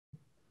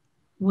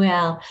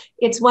Well,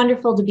 it's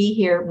wonderful to be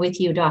here with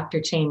you,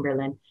 Dr.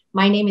 Chamberlain.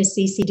 My name is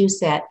Cece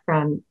Doucette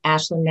from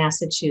Ashland,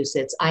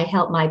 Massachusetts. I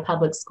helped my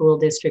public school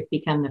district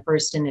become the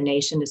first in the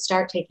nation to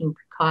start taking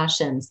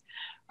precautions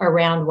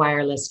around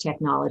wireless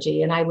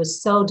technology. And I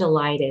was so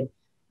delighted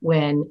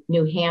when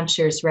New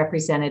Hampshire's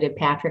Representative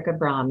Patrick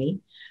Abrami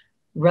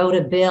wrote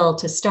a bill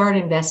to start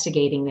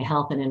investigating the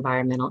health and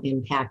environmental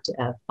impact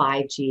of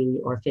 5G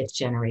or fifth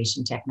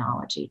generation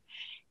technology.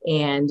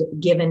 And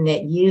given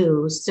that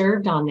you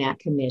served on that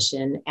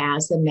commission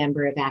as a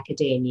member of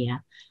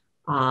academia,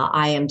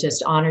 I am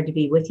just honored to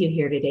be with you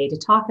here today to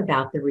talk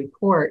about the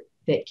report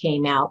that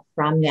came out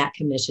from that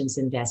commission's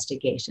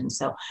investigation.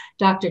 So,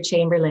 Dr.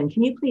 Chamberlain,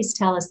 can you please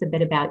tell us a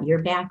bit about your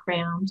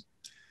background?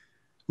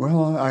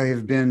 Well,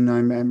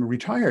 I'm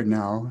retired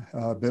now,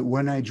 but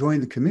when I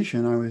joined the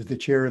commission, I was the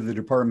chair of the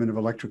Department of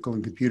Electrical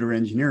and Computer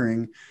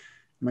Engineering.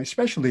 My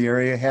specialty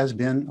area has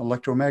been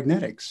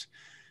electromagnetics.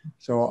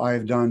 So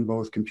I've done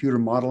both computer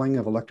modeling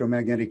of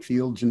electromagnetic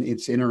fields and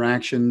its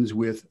interactions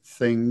with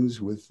things,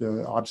 with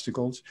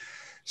obstacles.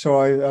 So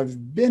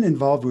I've been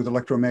involved with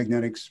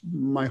electromagnetics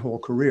my whole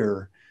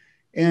career.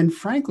 And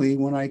frankly,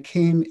 when I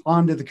came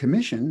onto the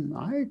commission,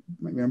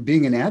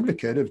 being an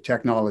advocate of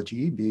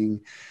technology, being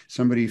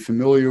somebody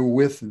familiar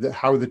with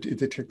how the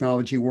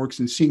technology works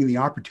and seeing the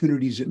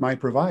opportunities it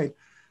might provide,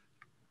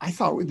 I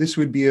thought this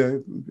would be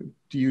to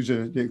use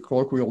a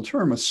colloquial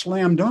term, a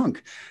slam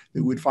dunk,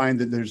 that would find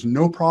that there's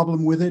no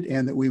problem with it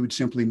and that we would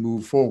simply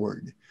move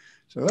forward.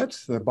 So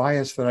that's the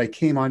bias that I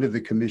came onto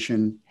the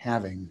commission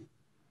having.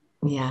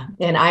 Yeah,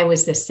 and I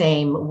was the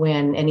same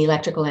when an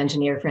electrical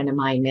engineer friend of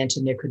mine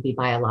mentioned there could be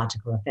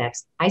biological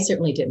effects. I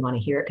certainly didn't want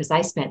to hear it because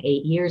I spent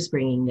 8 years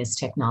bringing this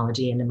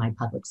technology into my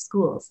public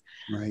schools.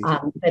 Right.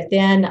 But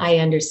then I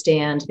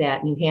understand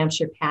that New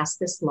Hampshire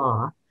passed this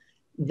law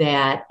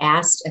that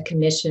asked a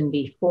commission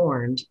be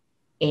formed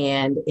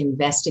and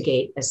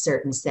investigate a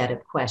certain set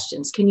of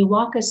questions. Can you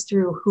walk us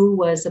through who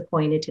was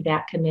appointed to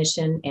that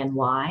commission and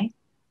why?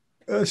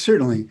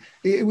 Certainly.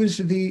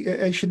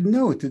 I should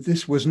note that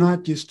this was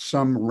not just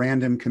some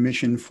random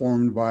commission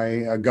formed by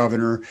a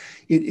governor.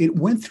 It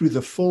went through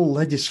the full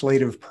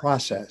legislative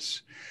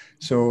process.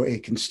 So a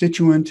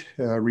constituent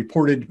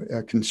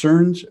reported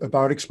concerns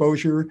about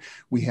exposure.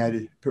 We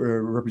had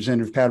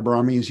Representative Pat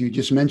Abrami, as you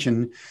just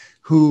mentioned,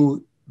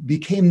 who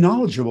became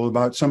knowledgeable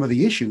about some of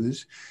the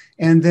issues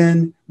and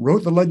then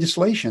wrote the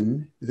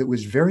legislation that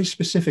was very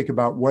specific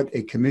about what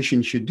a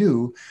commission should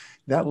do.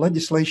 That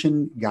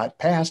legislation got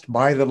passed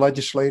by the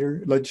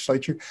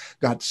legislature,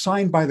 got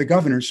signed by the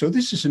governor. So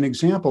this is an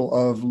example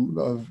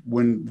of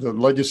when the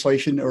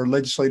legislation or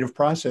legislative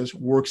process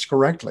works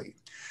correctly.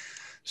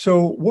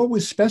 So what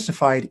was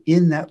specified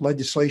in that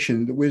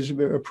legislation that was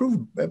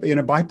approved in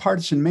a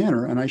bipartisan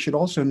manner, and I should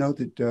also note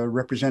that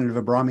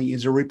Representative Abrami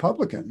is a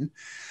Republican,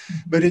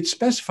 but it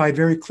specified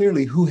very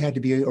clearly who had to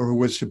be or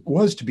was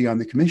to be on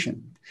the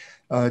commission.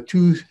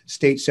 2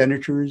 state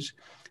senators,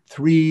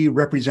 3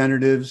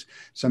 representatives,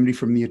 somebody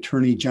from the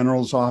Attorney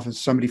General's office,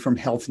 somebody from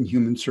Health and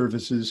Human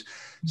Services,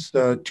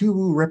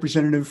 2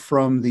 representatives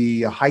from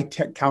the High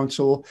Tech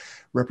Council,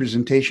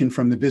 representation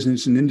from the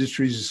Business and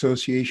Industries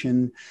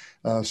Association,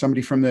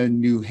 somebody from the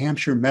New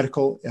Hampshire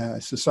Medical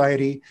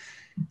Society,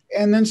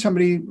 and then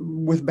somebody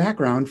with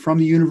background from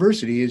the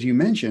university, as you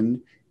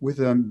mentioned, with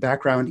a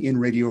background in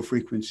radio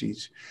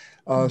frequencies.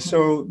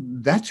 So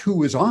that's who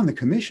was on the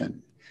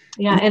commission.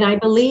 Yeah, and I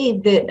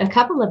believe that a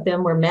couple of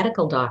them were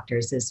medical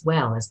doctors as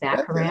well. Is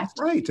that correct? That's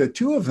right.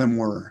 2 of them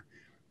were.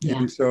 Yeah.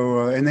 And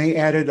so, and they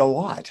added a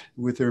lot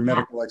with their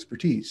medical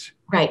expertise.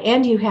 Right.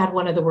 And you had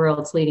one of the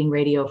world's leading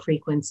radio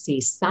frequency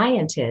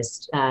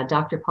scientists,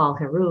 Dr. Paul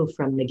Heroux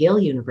from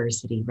McGill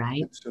University,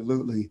 right?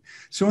 Absolutely.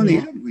 So in the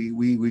end,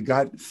 we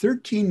got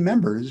 13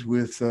 members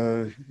with,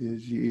 as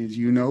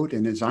you note,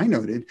 and as I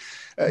noted,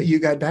 you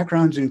got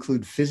backgrounds that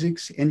include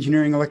physics,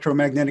 engineering,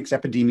 electromagnetics,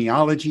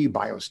 epidemiology,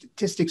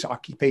 biostatistics,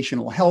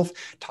 occupational health,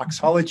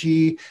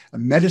 toxicology,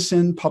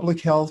 medicine, public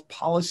health,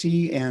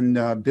 policy,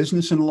 and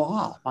business and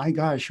law. My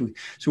gosh.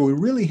 So we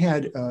really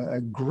had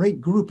a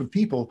great group of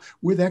people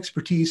with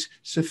expertise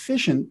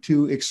sufficient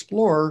to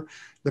explore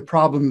the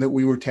problem that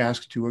we were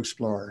tasked to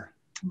explore.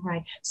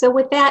 Right. So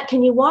with that,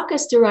 can you walk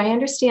us through? I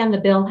understand the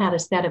bill had a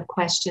set of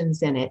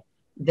questions in it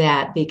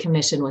that the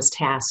commission was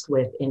tasked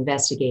with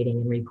investigating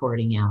and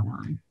reporting out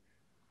on.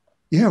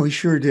 Yeah, we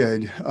sure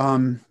did.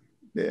 And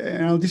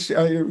I'll just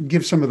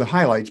give some of the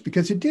highlights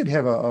because it did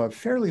have a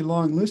fairly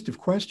long list of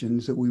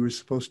questions that we were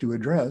supposed to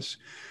address.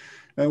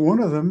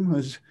 One of them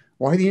was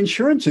why the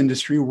insurance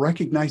industry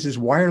recognizes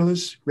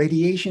wireless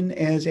radiation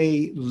as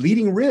a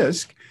leading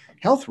risk,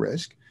 health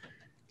risk,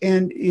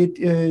 and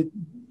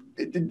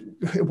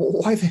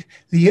why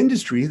the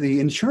industry, the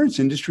insurance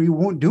industry,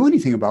 won't do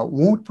anything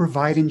won't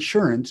provide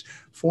insurance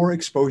for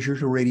exposure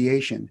to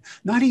radiation.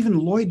 Not even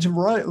Lloyd's of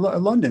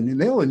London.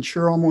 They'll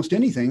insure almost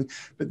anything,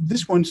 but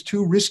this one's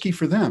too risky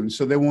for them,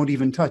 so they won't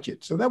even touch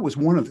it. So that was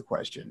one of the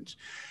questions.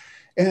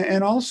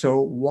 And also,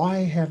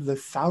 why have the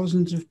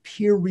thousands of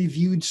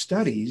peer-reviewed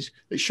studies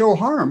that show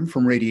harm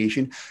from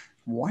radiation,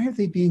 why are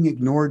they being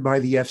ignored by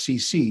the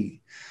FCC?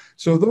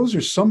 So those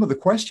are some of the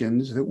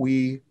questions that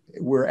we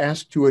were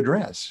asked to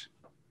address.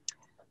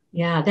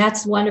 Yeah,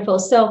 that's wonderful.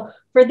 So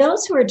for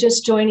those who are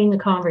just joining the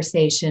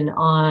conversation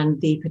on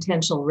the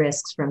potential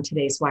risks from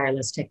today's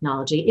wireless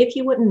technology, if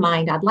you wouldn't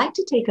mind, I'd like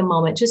to take a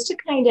moment just to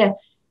kind of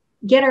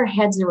get our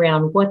heads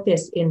around what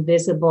this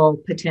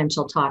invisible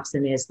potential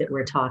toxin is that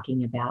we're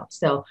talking about.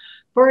 So,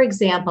 for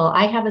example,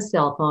 I have a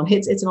cell phone.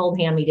 It's an old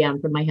hand-me-down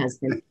from my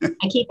husband.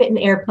 I keep it in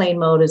airplane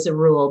mode as a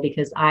rule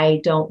because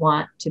I don't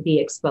want to be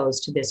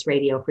exposed to this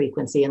radio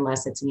frequency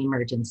unless it's an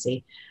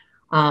emergency.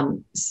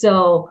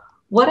 So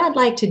what I'd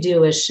like to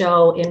do is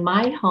show in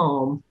my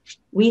home,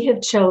 we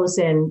have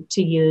chosen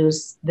to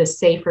use the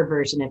safer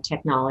version of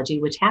technology,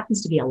 which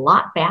happens to be a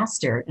lot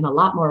faster and a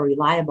lot more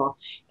reliable.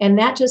 And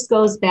that just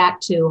goes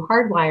back to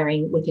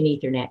hardwiring with an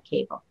Ethernet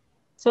cable.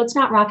 So it's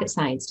not rocket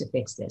science to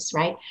fix this,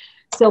 right?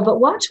 So, but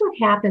watch what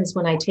happens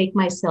when I take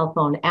my cell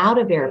phone out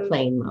of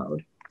airplane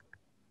mode.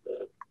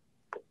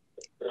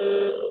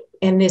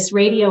 And this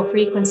radio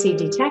frequency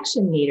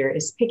detection meter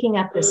is picking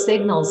up the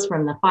signals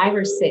from the 5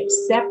 or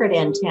 6 separate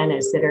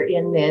antennas that are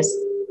in this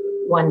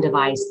one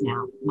device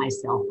now, my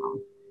cell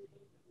phone.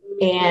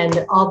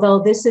 And although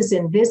this is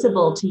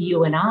invisible to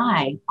you and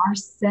I, our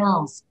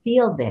cells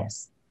feel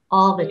this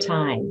all the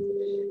time.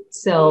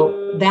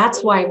 So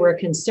that's why we're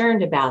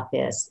concerned about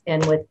this.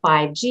 And with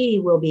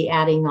 5G, we'll be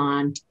adding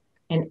on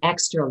an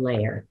extra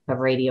layer of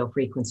radio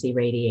frequency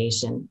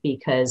radiation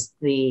because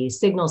the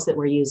signals that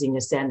we're using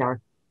to send our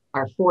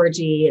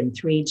 4G and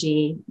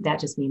 3G, that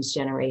just means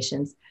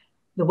generations.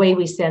 The way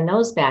we send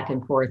those back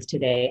and forth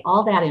today,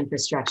 all that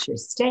infrastructure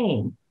is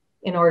staying.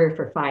 In order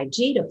for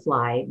 5G to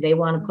fly, they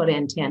want to put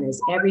antennas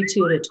every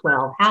 2 to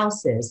 12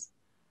 houses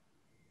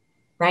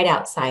right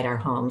outside our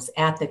homes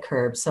at the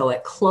curb, so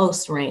at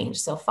close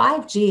range. So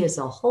 5G is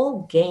a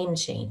whole game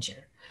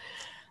changer.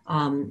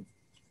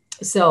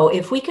 So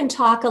if we can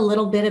talk a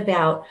little bit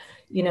about,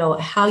 you know,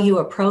 how you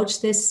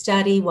approach this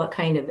study, what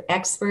kind of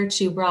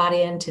experts you brought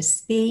in to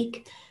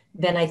speak,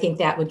 then I think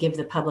that would give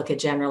the public a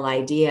general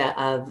idea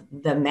of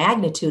the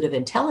magnitude of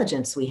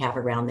intelligence we have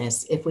around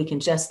this if we can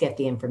just get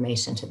the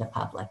information to the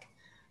public.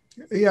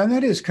 Yeah, and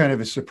that is kind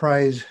of a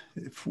surprise,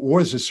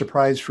 was a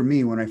surprise for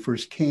me when I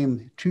first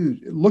came to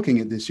looking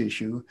at this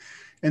issue.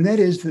 And that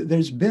is that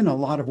there's been a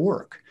lot of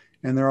work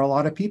and there are a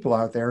lot of people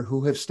out there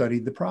who have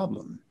studied the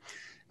problem.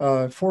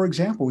 For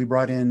example, we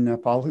brought in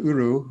Paul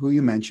Uru, who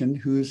you mentioned,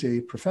 who's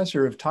a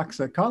professor of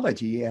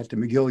toxicology at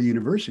McGill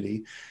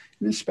University.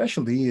 And his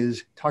specialty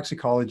is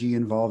toxicology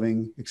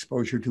involving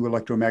exposure to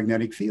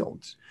electromagnetic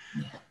fields.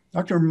 Yeah.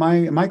 Dr.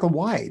 Michael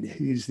Wyde,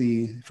 he's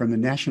from the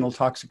National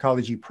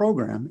Toxicology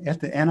Program at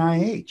the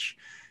NIH.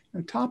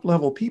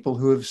 Top-level people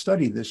who have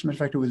studied this. Matter of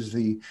fact, it was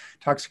the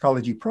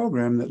toxicology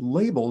program that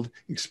labeled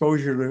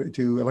exposure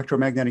to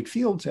electromagnetic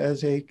fields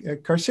as a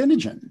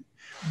carcinogen.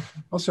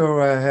 Also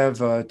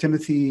have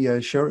Timothy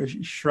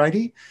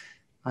Shridey.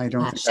 I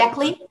don't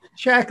Sheckley?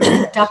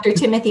 Sheckley. Dr.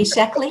 Timothy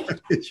Sheckley.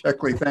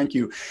 Sheckley, thank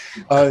you.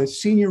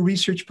 Senior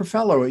research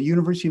fellow at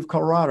University of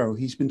Colorado.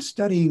 He's been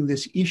studying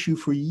this issue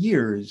for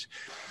years.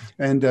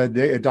 And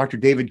Dr.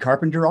 David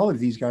Carpenter, all of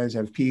these guys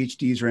have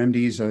PhDs or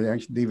MDs.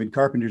 Actually, David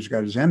Carpenter's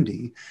got his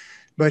MD.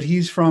 But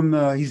he's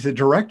the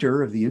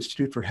director of the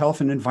Institute for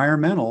Health and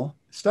Environmental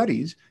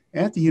Studies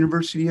at the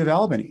University of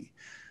Albany.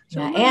 So,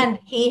 yeah, and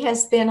he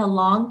has been a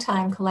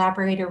longtime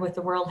collaborator with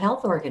the World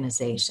Health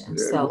Organization.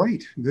 So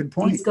right, good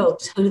point. These go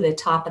to the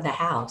top of the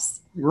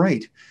house.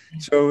 Right.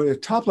 So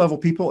top level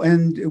people,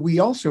 and we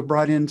also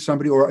brought in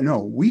somebody, or no,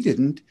 we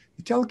didn't.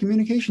 The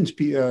telecommunications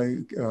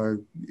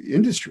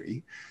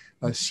industry,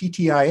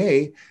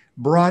 CTIA,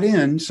 brought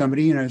in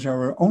somebody as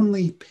our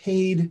only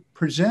paid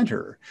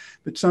presenter,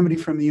 but somebody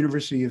from the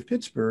University of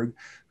Pittsburgh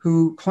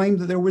who claimed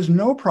that there was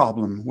no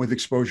problem with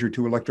exposure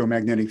to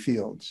electromagnetic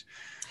fields.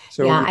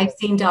 So, yeah, I've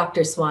seen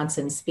Dr.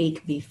 Swanson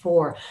speak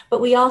before,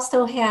 but we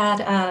also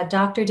had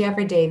Dr.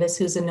 Deborah Davis,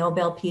 who's a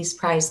Nobel Peace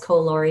Prize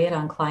co-laureate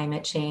on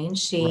climate change.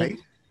 She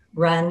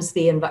runs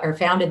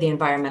founded the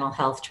Environmental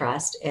Health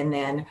Trust, and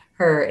then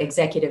her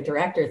executive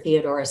director,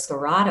 Theodora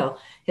Scorado,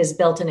 has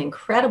built an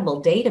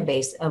incredible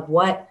database of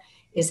what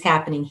is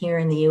happening here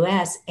in the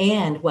US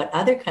and what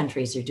other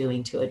countries are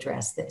doing to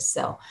address this.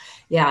 So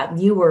yeah,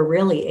 you were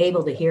really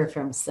able to hear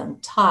from some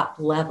top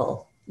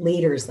level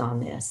leaders on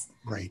this.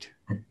 Right.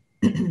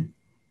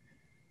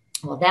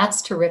 Well,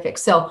 that's terrific.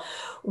 So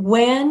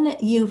when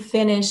you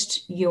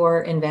finished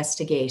your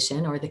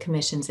investigation or the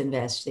commission's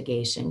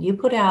investigation, you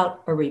put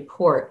out a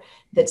report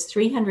that's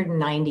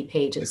 390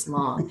 pages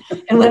long.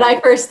 And when I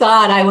first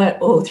saw it, I went,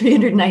 oh,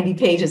 390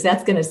 pages,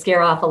 that's going to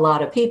scare off a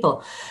lot of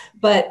people.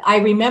 But I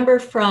remember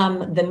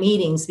from the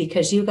meetings,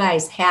 because you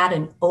guys had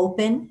an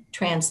open,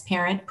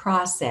 transparent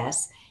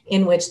process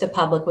in which the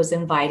public was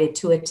invited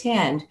to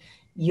attend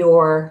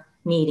your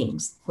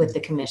meetings with the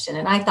commission.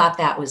 And I thought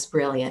that was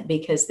brilliant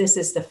because this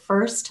is the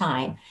first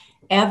time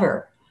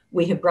ever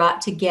we have brought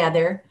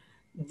together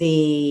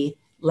the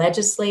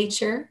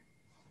legislature,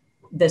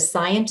 the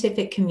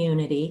scientific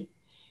community,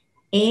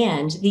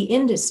 and the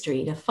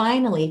industry to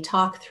finally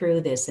talk through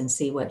this and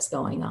see what's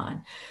going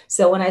on.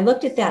 So when I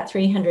looked at that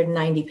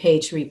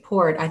 390-page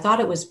report, I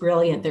thought it was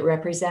brilliant that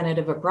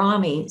Representative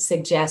Abrami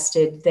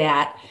suggested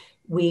that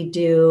we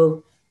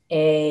do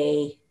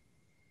a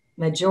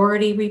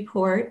majority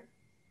report,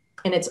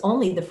 and it's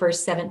only the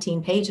first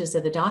 17 pages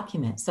of the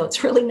document. So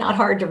it's really not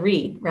hard to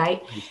read,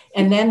 right?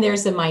 And then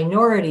there's a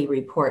minority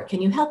report.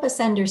 Can you help us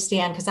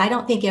understand? Because I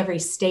don't think every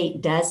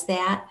state does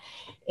that.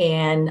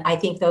 And I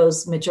think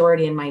those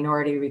majority and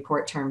minority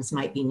report terms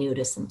might be new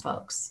to some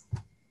folks.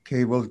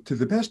 Okay, well, to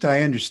the best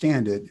I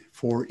understand it,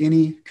 for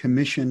any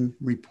commission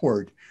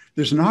report,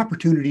 there's an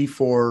opportunity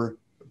for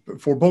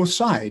both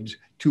sides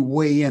to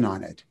weigh in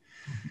on it.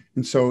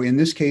 And so in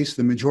this case,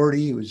 the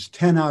majority, it was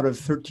 10 out of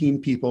 13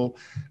 people,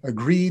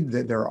 agreed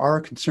that there are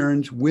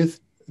concerns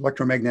with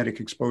electromagnetic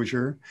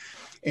exposure.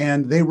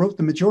 And they wrote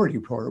the majority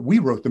report. We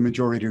wrote the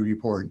majority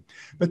report.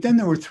 But then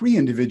there were 3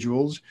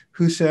 individuals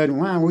who said,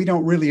 well, we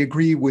don't really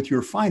agree with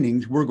your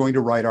findings. We're going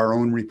to write our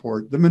own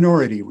report, the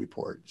minority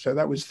report. So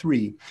that was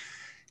 3.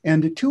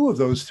 And 2 of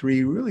those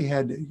 3 really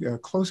had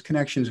close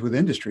connections with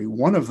industry.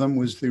 One of them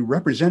was the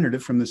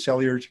representative from the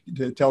cellular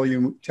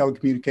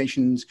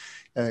telecommunications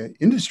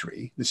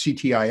industry, the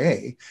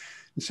CTIA.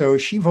 So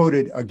she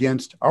voted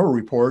against our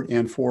report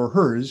and for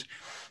hers.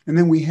 And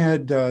then we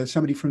had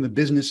somebody from the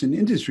Business and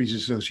Industries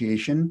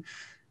Association,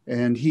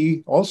 and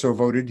he also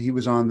voted. He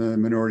was on the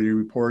minority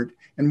report.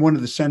 And one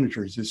of the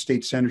senators, the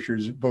state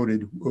senators,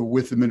 voted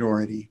with the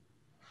minority.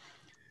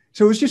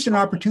 So it was just an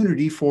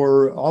opportunity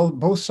for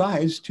both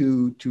sides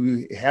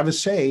to have a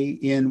say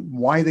in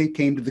why they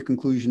came to the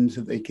conclusions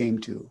that they came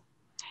to.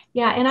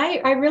 Yeah, and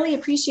I really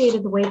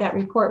appreciated the way that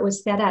report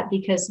was set up,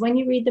 because when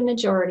you read the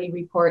majority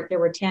report, there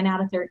were 10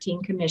 out of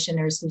 13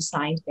 commissioners who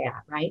signed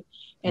that, right?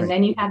 And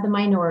then you had the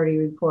minority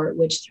report,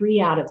 which 3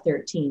 out of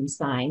 13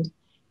 signed.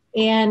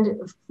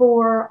 And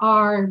for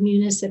our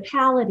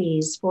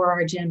municipalities, for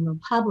our general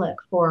public,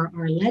 for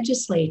our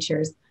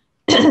legislatures,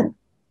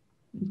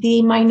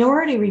 the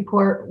minority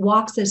report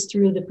walks us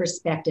through the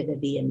perspective of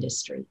the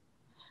industry.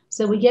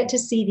 So we get to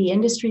see the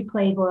industry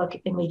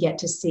playbook, and we get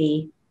to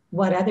see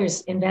what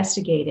others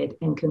investigated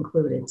and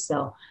concluded.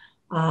 So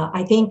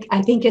I think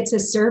it's a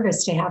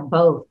service to have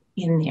both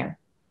in there.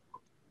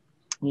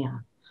 Yeah.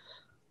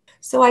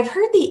 So I've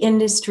heard the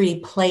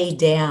industry play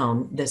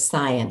down the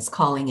science,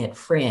 calling it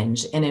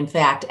fringe. And in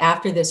fact,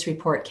 after this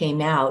report came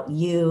out,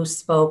 you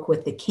spoke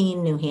with the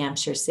Keene, New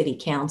Hampshire City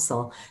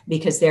Council,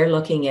 because they're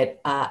looking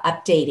at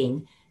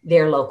updating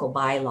their local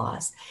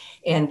bylaws.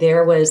 And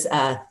there was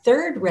a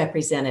 3rd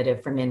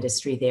representative from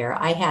industry there.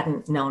 I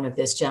hadn't known of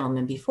this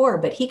gentleman before,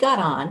 but he got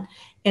on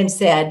and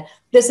said,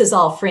 this is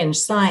all fringe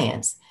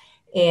science.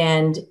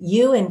 And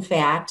you, in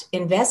fact,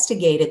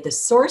 investigated the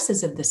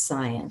sources of the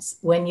science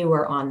when you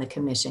were on the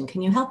commission.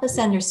 Can you help us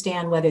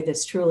understand whether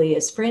this truly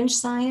is fringe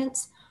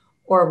science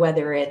or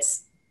whether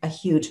it's a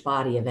huge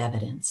body of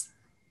evidence?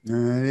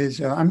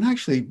 I'm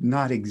actually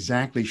not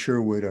exactly sure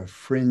what a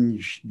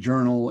fringe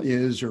journal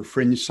is or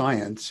fringe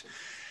science,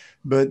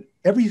 but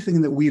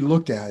everything that we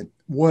looked at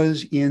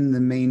was in the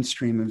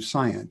mainstream of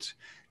science.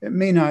 It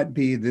may not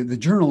be, the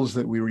journals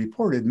that we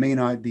reported may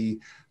not be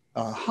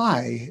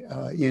high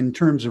in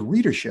terms of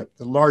readership,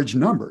 the large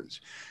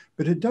numbers,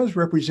 but it does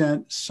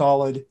represent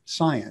solid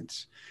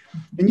science.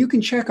 And you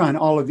can check on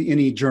all of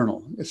any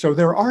journal. So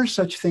there are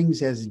such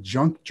things as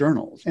junk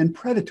journals and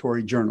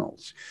predatory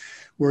journals,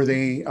 where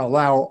they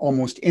allow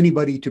almost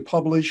anybody to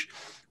publish,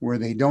 where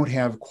they don't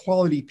have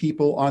quality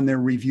people on their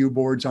review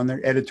boards, on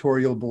their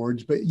editorial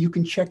boards. But you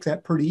can check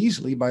that pretty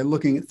easily by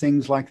looking at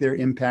things like their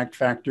impact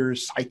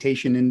factors,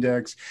 citation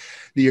index,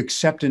 the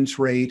acceptance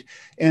rate.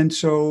 And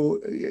so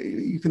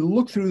you can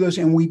look through those.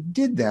 And we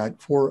did that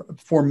for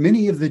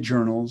many of the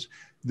journals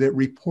that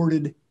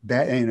reported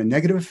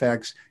negative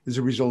effects as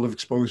a result of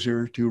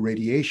exposure to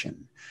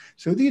radiation.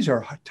 So these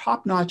are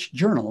top-notch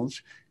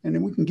journals,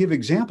 and we can give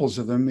examples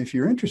of them if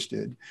you're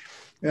interested,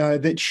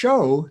 that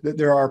show that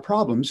there are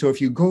problems. So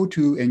if you go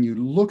to and you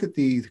look at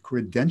the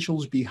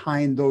credentials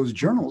behind those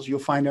journals, you'll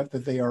find out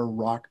that they are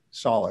rock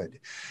solid.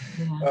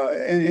 Yeah.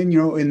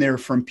 And they're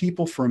from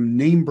people from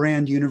name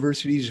brand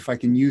universities, if I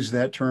can use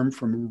that term,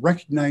 from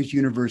recognized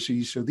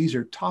universities. So these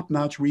are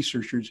top-notch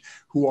researchers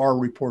who are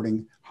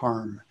reporting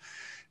harm.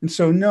 And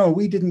so, no,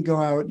 we didn't go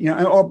out,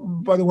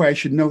 by the way, I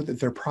should note that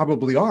there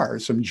probably are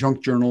some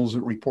junk journals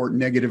that report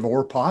negative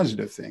or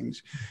positive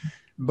things,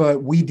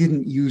 but we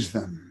didn't use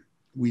them.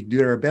 We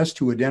did our best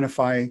to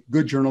identify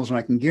good journals, and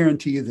I can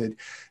guarantee you that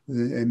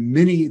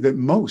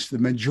the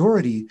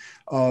majority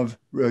of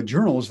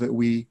journals that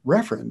we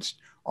referenced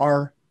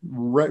are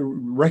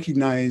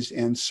recognized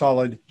and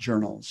solid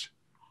journals.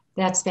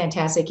 That's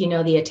fantastic.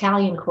 The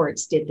Italian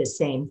courts did the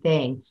same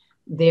thing.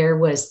 There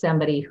was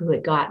somebody who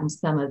had gotten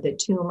some of the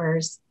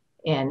tumors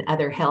and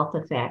other health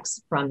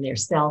effects from their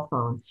cell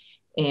phone.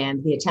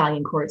 And the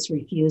Italian courts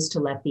refused to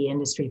let the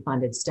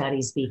industry-funded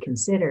studies be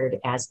considered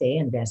as they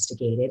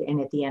investigated. And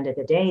at the end of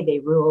the day, they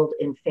ruled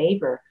in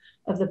favor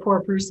of the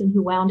poor person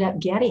who wound up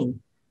getting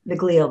the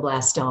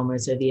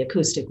glioblastomas or the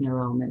acoustic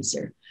neuromas.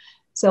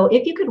 So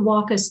if you could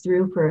walk us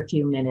through for a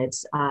few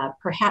minutes,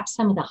 perhaps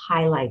some of the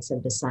highlights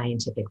of the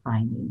scientific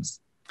findings.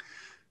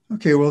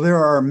 Okay, well,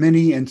 there are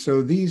many, and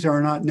so these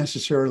are not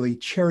necessarily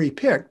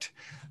cherry-picked,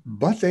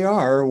 but they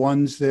are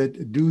ones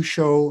that do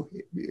show,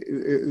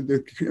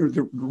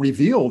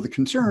 reveal the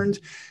concerns.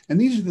 And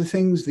these are the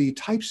things, the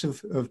types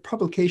of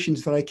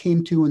publications that I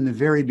came to in the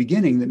very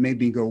beginning that made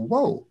me go,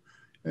 whoa,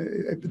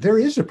 there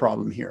is a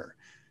problem here.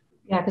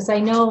 Yeah, because I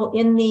know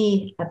in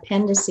the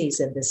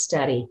appendices of the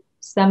study,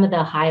 some of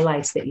the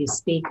highlights that you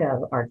speak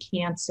of are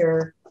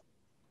cancer,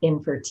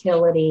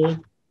 infertility,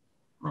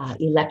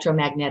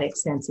 electromagnetic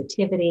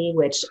sensitivity,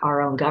 which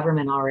our own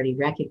government already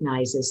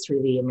recognizes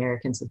through the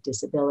Americans with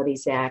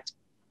Disabilities Act,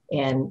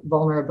 and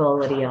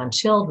vulnerability on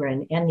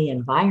children and the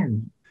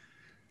environment.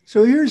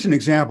 So here's an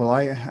example.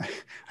 I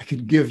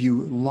could give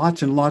you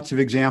lots and lots of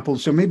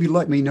examples. So maybe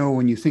let me know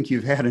when you think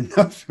you've had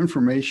enough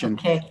information.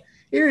 Okay.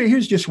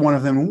 Here's just one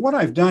of them. And what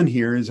I've done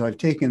here is I've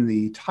taken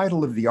the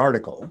title of the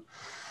article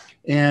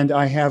and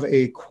I have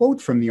a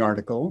quote from the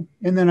article,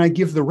 and then I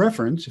give the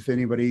reference if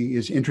anybody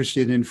is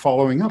interested in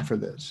following up for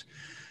this.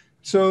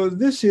 So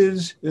this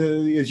is,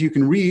 as you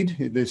can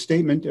read, the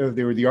statement of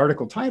the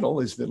article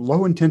title is that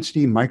low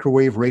intensity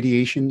microwave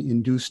radiation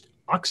induced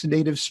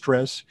oxidative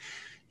stress,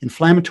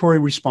 inflammatory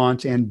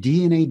response, and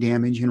DNA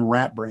damage in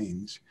rat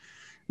brains.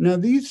 Now,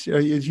 these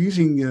is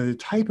using a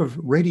type of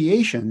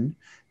radiation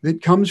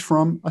that comes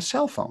from a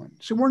cell phone.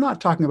 So we're not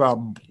talking about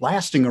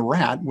blasting a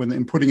rat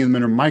and putting them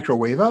in a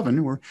microwave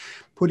oven. We're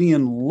putting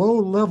in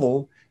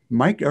low-level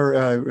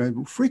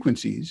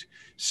frequencies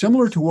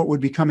similar to what would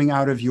be coming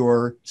out of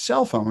your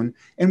cell phone,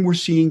 and we're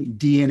seeing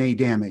DNA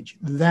damage.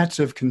 That's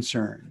of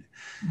concern.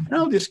 And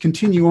I'll just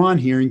continue on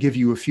here and give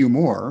you a few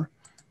more.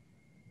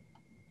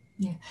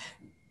 Yeah.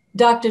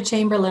 Dr.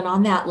 Chamberlin,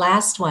 on that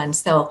last one,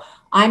 so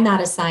I'm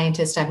not a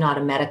scientist, I'm not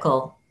a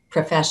medical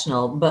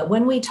professional, but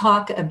when we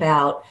talk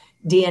about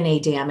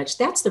DNA damage,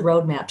 that's the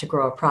roadmap to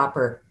grow a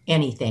proper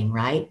anything,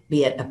 right?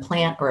 Be it a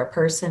plant or a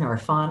person or a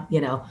fawn,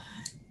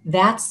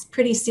 that's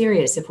pretty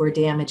serious if we're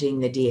damaging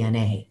the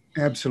DNA.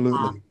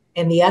 Absolutely.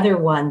 And the other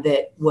one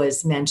that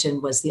was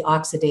mentioned was the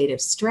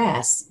oxidative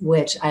stress,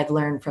 which I've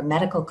learned from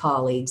medical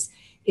colleagues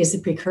is a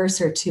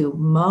precursor to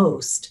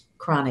most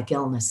chronic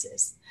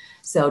illnesses.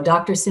 So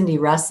Dr. Cindy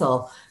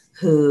Russell,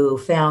 who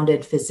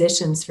founded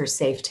Physicians for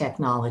Safe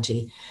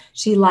Technology,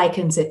 she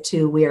likens it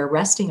to we are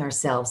arresting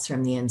ourselves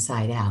from the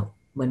inside out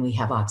when we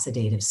have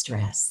oxidative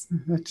stress.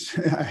 That's,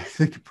 I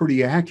think,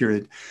 pretty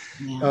accurate.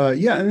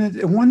 Yeah.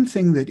 And one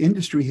thing that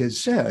industry has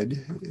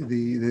said,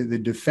 the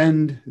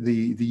defend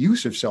the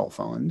use of cell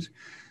phones,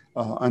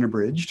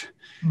 unabridged,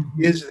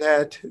 is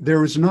that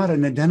there is not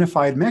an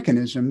identified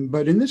mechanism,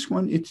 but in this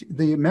one,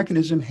 the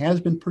mechanism has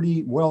been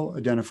pretty well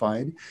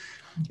identified.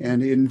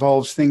 And it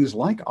involves things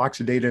like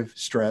oxidative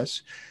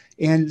stress.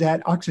 And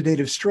that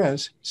oxidative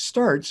stress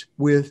starts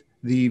with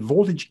the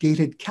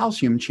voltage-gated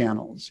calcium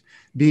channels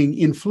being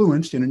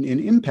influenced and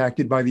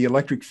impacted by the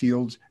electric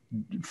fields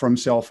from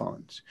cell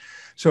phones.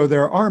 So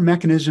there are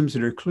mechanisms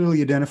that are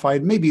clearly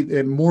identified. Maybe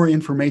more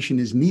information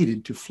is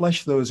needed to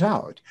flesh those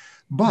out,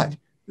 but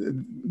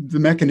the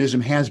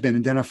mechanism has been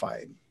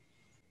identified.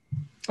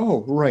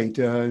 Oh, right.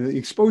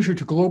 Exposure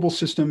to global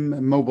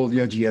system, mobile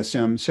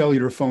GSM,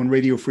 cellular phone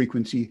radio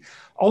frequency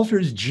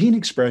alters gene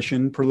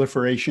expression,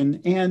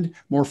 proliferation, and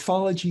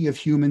morphology of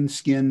human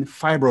skin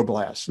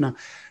fibroblasts. Now,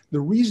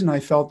 the reason I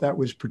felt that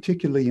was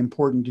particularly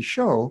important to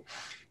show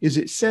is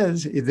it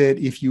says that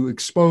if you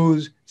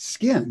expose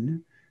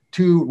skin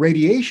to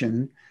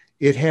radiation,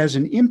 it has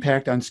an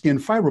impact on skin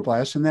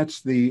fibroblasts, and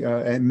that's the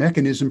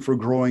mechanism for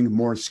growing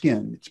more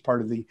skin. It's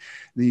part of the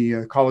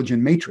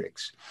collagen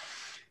matrix.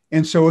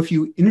 And so if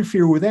you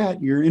interfere with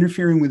that, you're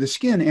interfering with the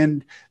skin.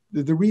 And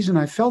the reason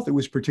I felt it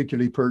was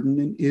particularly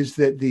pertinent is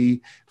that the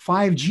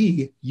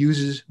 5G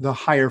uses the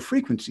higher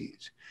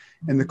frequencies.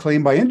 And the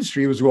claim by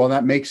industry was, well,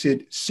 that makes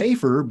it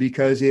safer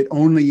because it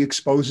only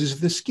exposes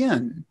the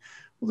skin.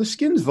 Well, the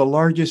skin's the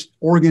largest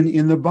organ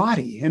in the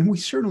body, and we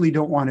certainly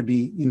don't want to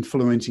be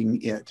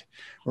influencing it.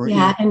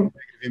 And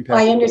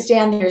I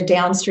understand there are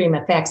downstream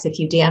effects. If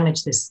you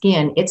damage the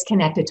skin, it's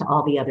connected to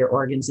all the other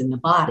organs in the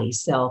body.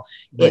 So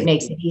it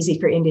makes it easy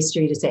for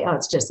industry to say, oh,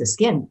 it's just the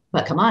skin.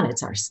 But come on,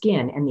 it's our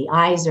skin. And the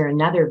eyes are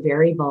another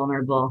very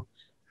vulnerable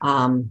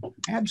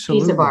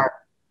piece of our,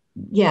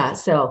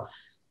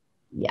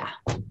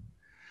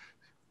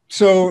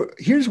 So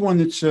here's one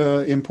that's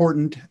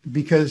important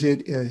because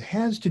it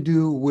has to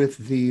do with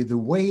the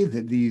way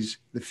that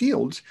the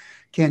fields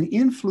can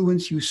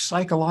influence you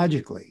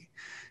psychologically.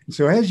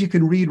 So as you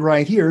can read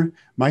right here,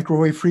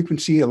 microwave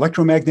frequency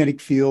electromagnetic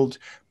fields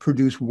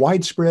produce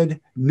widespread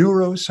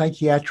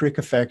neuropsychiatric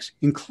effects,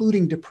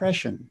 including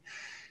depression.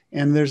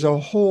 And there's a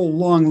whole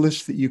long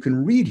list that you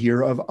can read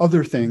here of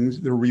other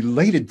things, the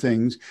related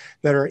things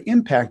that are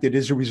impacted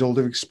as a result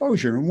of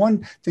exposure. And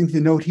one thing to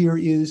note here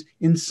is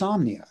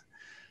insomnia.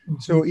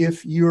 So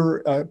if you're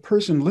a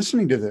person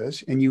listening to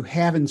this and you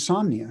have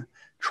insomnia,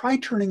 try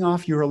turning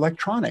off your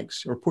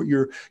electronics or put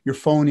your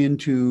phone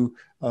into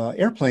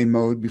airplane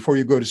mode before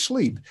you go to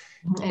sleep.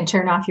 And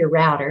turn off your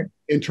router.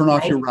 And turn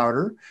off your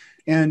router.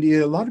 And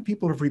a lot of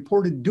people have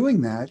reported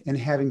doing that and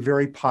having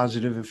very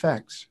positive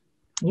effects.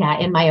 Yeah,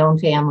 in my own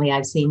family,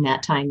 I've seen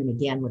that time and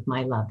again with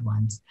my loved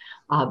ones.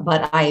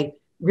 But I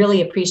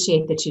really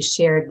appreciate that you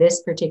shared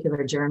this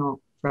particular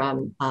journal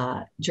from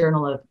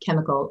Journal of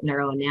Chemical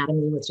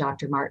Neuroanatomy with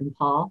Dr. Martin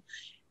Paul,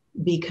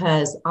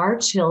 because our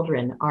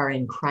children are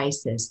in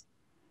crisis.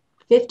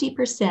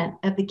 50%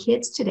 of the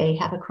kids today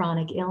have a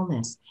chronic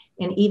illness.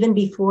 And even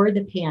before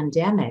the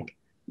pandemic,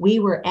 we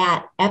were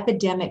at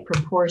epidemic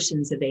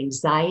proportions of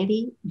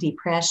anxiety,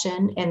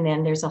 depression, and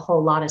then there's a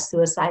whole lot of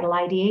suicidal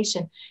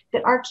ideation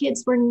that our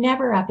kids were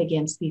never up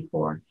against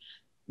before.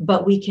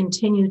 But we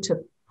continue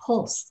to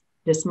pulse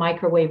this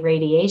microwave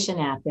radiation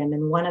at them.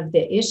 And one of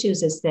the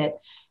issues is that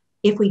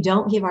if we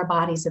don't give our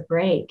bodies a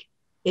break,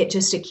 it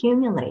just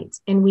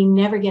accumulates and we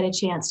never get a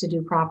chance to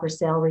do proper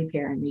cell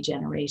repair and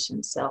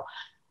regeneration. So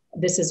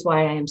this is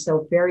why I am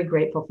so very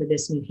grateful for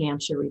this New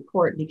Hampshire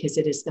report, because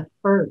it is the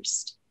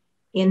first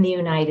in the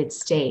United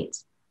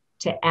States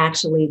to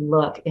actually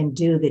look and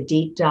do the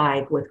deep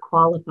dive with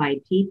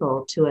qualified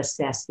people to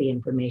assess the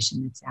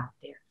information that's out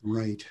there.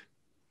 Right.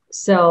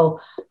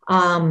 So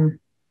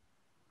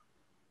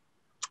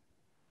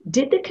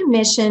did the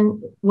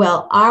commission,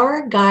 well,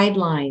 our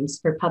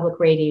guidelines for public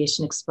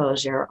radiation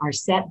exposure are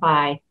set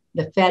by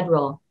the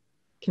Federal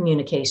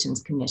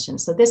Communications Commission.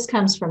 So this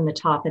comes from the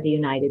top of the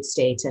United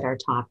States at our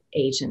top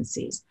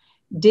agencies.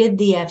 Did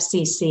the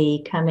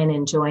FCC come in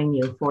and join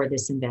you for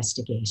this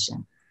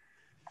investigation?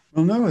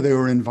 Well, no, they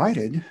were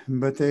invited,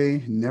 but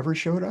they never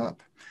showed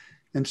up.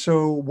 And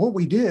so what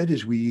we did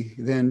is we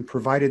then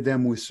provided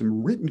them with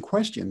some written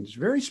questions,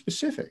 very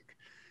specific,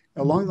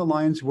 along the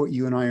lines of what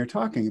you and I are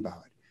talking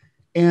about.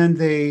 And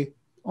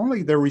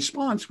their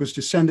response was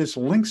to send us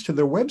links to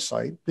their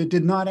website that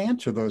did not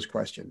answer those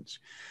questions.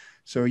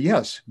 So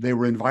yes, they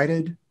were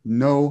invited.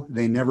 No,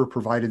 they never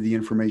provided the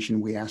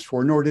information we asked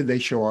for, nor did they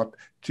show up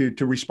to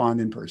respond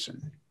in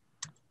person.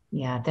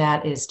 Yeah,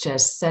 that is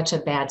just such a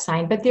bad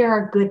sign. But there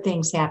are good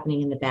things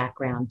happening in the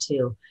background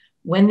too.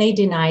 When they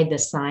denied the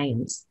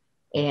science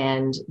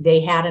and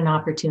they had an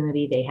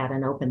opportunity, they had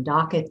an open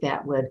docket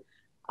that would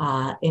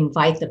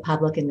invite the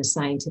public and the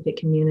scientific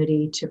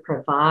community to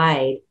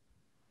provide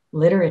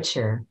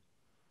literature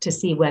to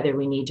see whether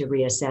we need to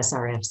reassess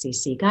our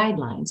FCC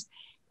guidelines.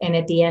 And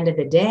at the end of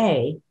the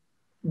day,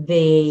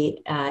 the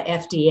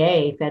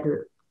FDA,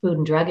 Federal Food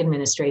and Drug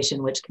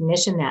Administration, which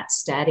commissioned that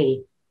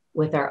study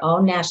with our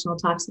own national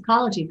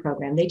toxicology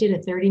program, they did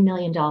a $30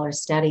 million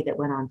study that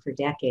went on for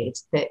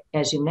decades that,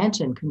 as you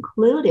mentioned,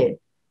 concluded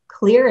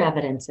clear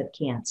evidence of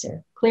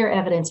cancer. Clear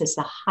evidence is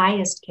the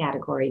highest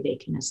category they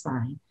can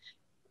assign.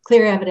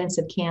 Clear evidence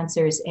of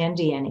cancers and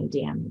DNA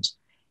damage.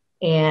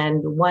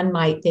 And one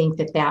might think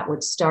that that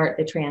would start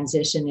the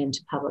transition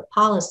into public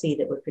policy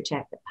that would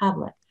protect the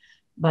public.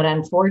 But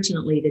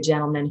unfortunately, the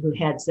gentleman who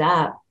heads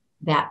up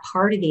that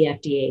part of the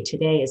FDA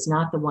today is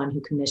not the one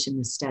who commissioned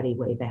the study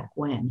way back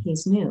when.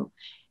 He's new.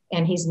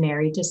 And he's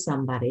married to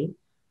somebody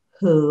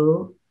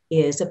who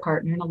is a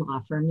partner in a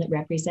law firm that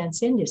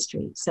represents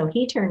industry. So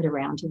he turned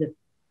around to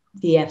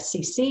the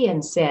FCC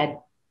and said,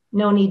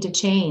 no need to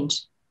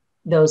change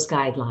those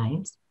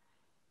guidelines.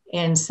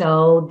 And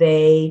so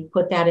they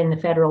put that in the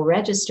Federal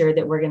Register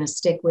that we're going to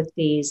stick with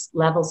these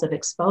levels of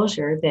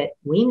exposure that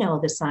we know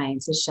the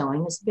science is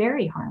showing is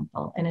very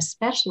harmful, and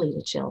especially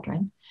to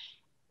children.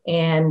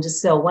 And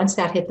so once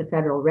that hit the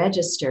Federal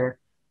Register,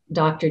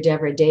 Dr.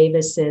 Deborah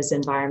Davis's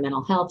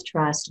Environmental Health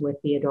Trust with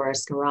Theodora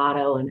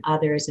Scarato and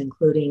others,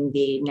 including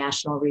the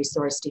National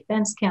Resource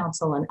Defense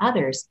Council and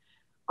others,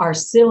 are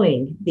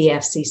suing the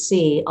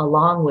FCC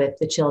along with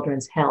the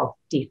Children's Health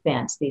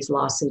Defense. These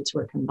lawsuits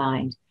were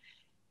combined.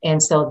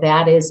 And so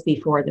that is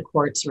before the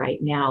courts right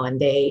now.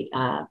 And they,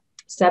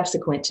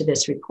 subsequent to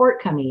this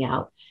report coming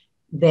out,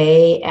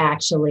 they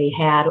actually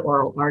had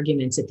oral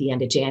arguments at the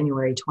end of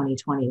January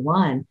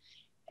 2021.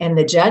 And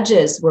the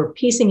judges were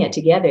piecing it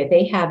together.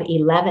 They have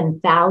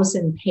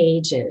 11,000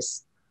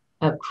 pages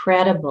of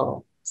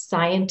credible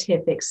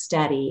scientific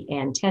study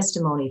and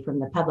testimony from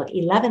the public,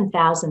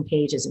 11,000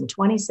 pages in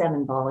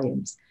 27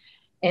 volumes.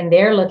 And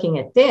they're looking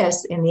at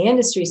this in the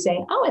industry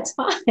saying, oh, it's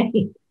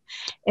fine.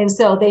 And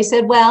so they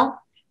said, well,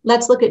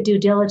 let's look at due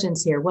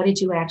diligence here. What did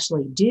you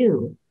actually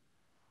do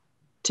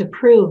to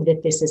prove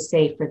that this is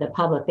safe for the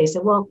public? They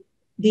said, well,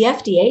 the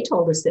FDA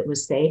told us it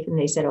was safe. And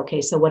they said,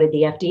 okay, so what did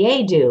the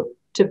FDA do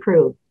to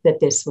prove that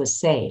this was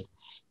safe?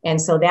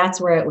 And so that's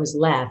where it was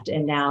left.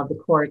 And now the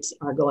courts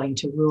are going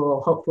to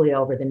rule, hopefully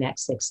over the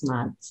next 6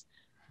 months.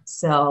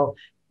 So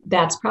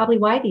that's probably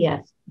why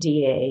the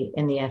FDA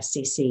and the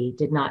FCC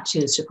did not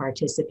choose to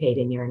participate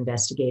in your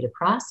investigative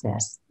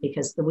process,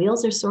 because the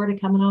wheels are sort of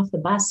coming off the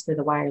bus for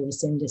the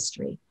wireless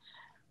industry.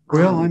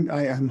 Well,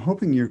 I'm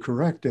hoping you're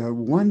correct.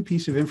 One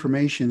piece of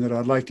information that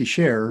I'd like to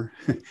share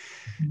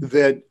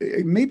that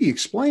maybe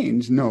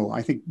explains, no,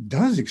 I think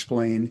does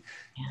explain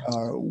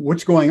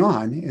what's going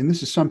on. And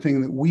this is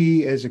something that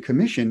we as a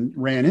commission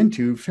ran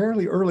into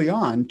fairly early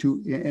on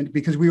and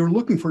because we were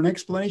looking for an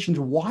explanation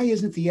to why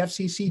isn't the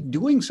FCC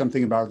doing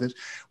something about this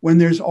when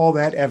there's all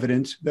that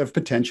evidence of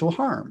potential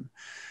harm.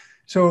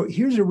 So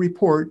here's a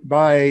report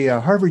by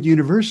Harvard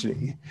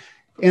University,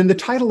 and the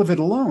title of it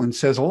alone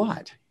says a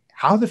lot.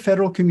 How the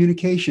Federal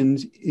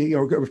Communications,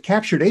 or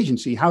captured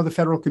agency, how the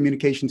Federal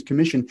Communications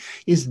Commission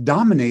is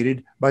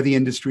dominated by the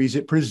industries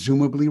it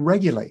presumably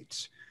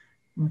regulates.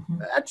 Mm-hmm.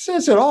 That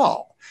says it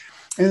all.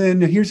 And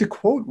then here's a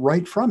quote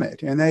right from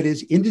it, and that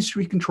is,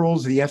 industry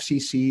controls the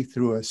FCC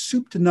through a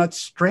soup to nuts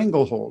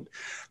stranglehold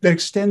that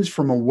extends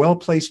from a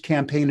well-placed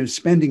campaign of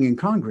spending in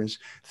Congress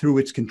through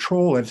its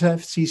control of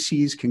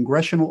FCC's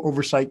congressional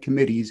oversight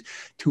committees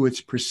to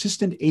its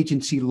persistent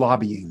agency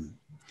lobbying.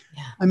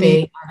 Yeah, I mean,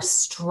 they are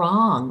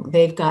strong.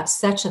 They've got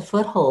such a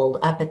foothold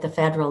up at the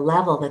federal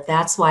level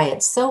that's why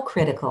it's so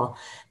critical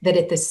that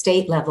at the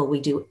state level, we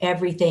do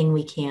everything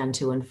we can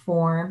to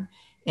inform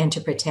and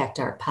to protect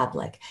our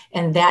public.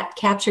 And that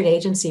captured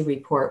agency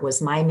report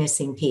was my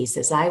missing piece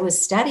as I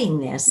was studying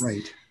this,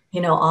 right,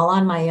 all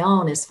on my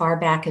own as far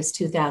back as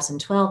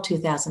 2012,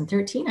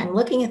 2013. I'm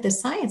looking at the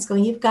science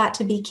going, you've got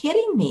to be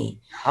kidding me.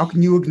 How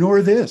can you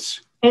ignore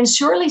this? And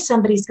surely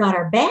somebody's got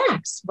our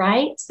backs,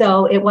 right?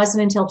 So it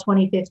wasn't until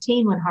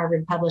 2015 when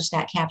Harvard published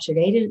that captured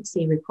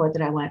agency report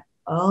that I went,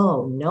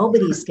 oh,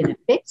 nobody's going to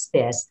fix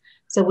this.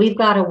 So we've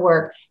got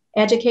to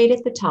educate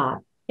at the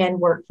top and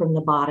work from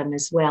the bottom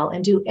as well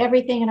and do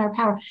everything in our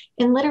power.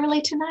 And literally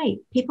tonight,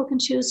 people can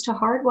choose to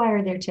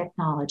hardwire their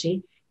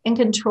technology and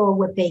control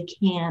what they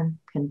can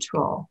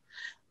control.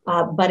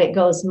 But it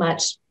goes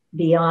much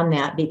beyond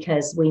that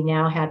because we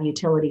now have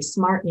utility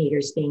smart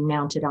meters being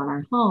mounted on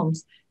our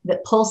homes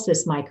that pulse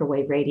this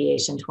microwave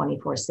radiation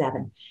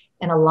 24/7.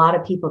 And a lot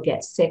of people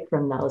get sick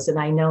from those. And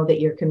I know that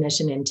your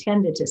commission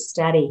intended to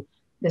study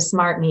the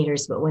smart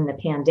meters, but when the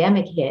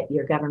pandemic hit,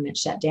 your government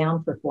shut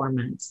down for 4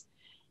 months.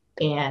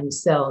 And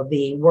so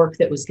the work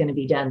that was going to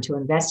be done to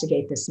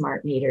investigate the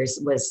smart meters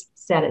was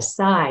set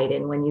aside.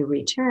 And when you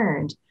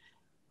returned,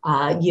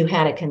 you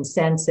had a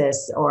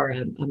consensus or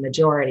a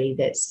majority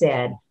that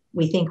said,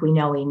 we think we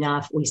know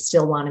enough. We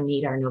still want to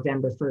meet our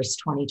November 1st,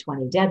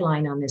 2020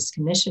 deadline on this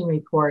commission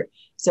report.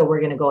 So we're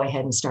going to go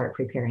ahead and start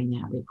preparing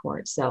that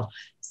report. So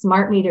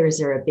smart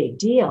meters are a big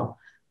deal.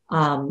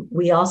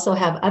 We also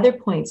have other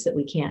points that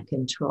we can't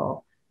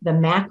control. The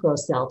macro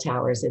cell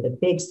towers are the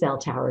big cell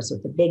towers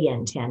with the big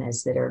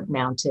antennas that are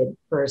mounted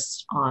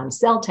first on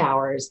cell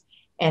towers,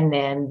 and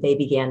then they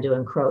began to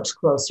encroach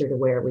closer to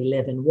where we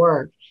live and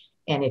work.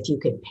 And if you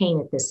could paint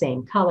it the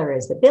same color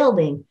as the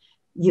building,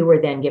 you were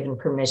then given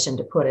permission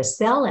to put a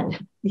cell in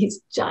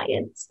these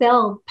giant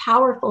cell,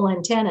 powerful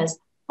antennas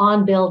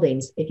on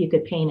buildings if you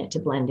could paint it to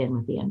blend in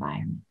with the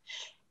environment.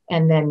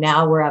 And then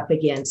now we're up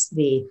against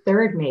the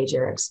third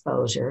major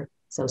exposure.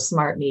 So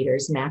smart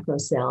meters, macro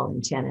cell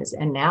antennas.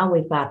 And now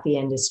we've got the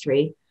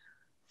industry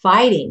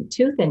fighting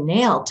tooth and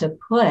nail to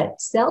put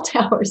cell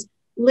towers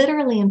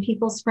literally in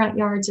people's front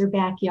yards or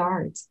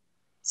backyards.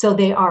 So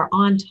they are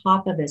on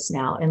top of us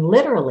now. And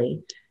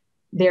literally,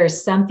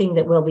 there's something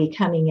that will be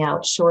coming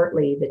out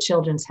shortly. The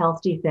Children's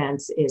Health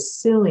Defense is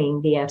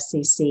suing the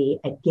FCC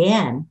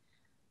again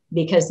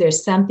because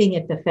there's something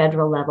at the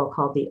federal level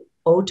called the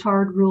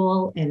OTARD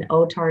rule, and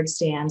OTARD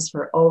stands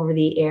for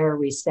over-the-air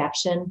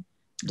reception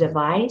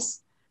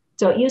device.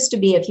 So it used to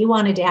be if you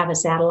wanted to have a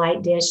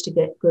satellite dish to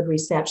get good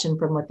reception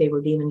from what they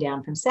were beaming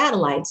down from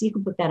satellites, you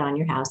could put that on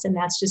your house, and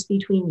that's just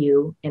between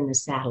you and the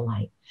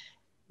satellite.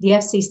 The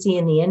FCC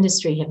and the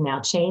industry have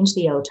now changed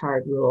the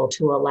OTARD rule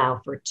to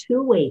allow for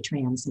two-way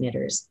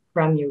transmitters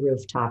from your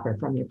rooftop or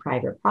from your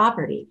private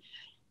property.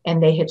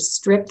 And they have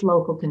stripped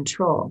local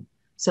control.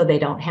 So they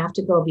don't have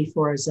to go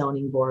before a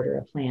zoning board or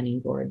a planning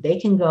board. They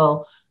can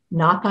go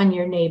knock on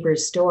your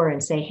neighbor's door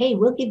and say, hey,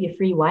 we'll give you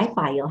free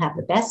Wi-Fi. You'll have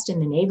the best in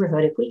the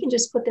neighborhood if we can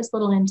just put this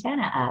little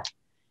antenna up.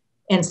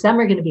 And some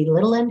are going to be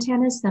little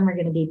antennas, some are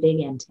going to be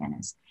big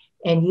antennas.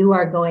 And you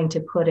are going to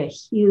put a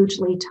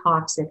hugely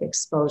toxic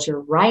exposure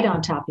right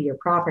on top of your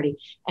property.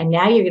 And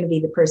now you're going to be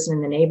the person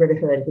in the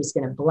neighborhood who's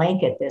going to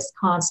blanket this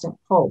constant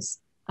pulse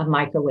of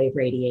microwave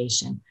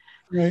radiation.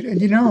 Right.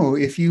 And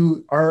if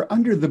you are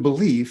under the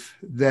belief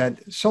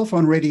that cell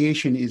phone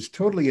radiation is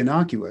totally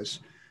innocuous,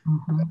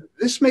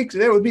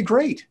 that would be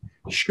great.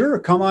 Sure,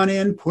 come on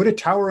in, put a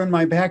tower in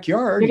my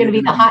backyard. You're going to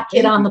be the hot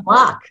kid on the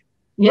block.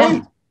 Yeah.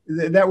 Right.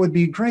 That would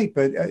be great,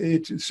 but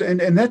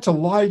and that's a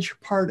large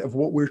part of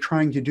what we're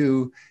trying to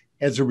do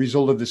as a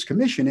result of this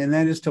commission, and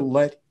that is to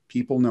let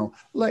people know,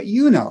 let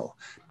you know,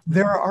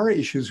 there are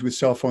issues with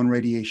cell phone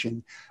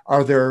radiation.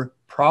 Are there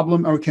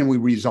problems, or can we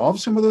resolve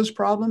some of those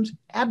problems?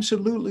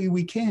 Absolutely,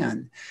 we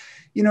can.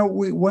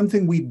 One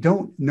thing we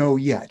don't know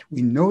yet,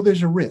 we know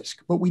there's a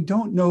risk, but we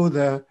don't know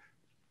the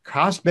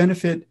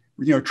cost-benefit,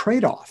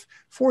 trade-off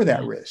for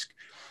that risk.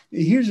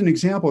 Here's an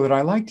example that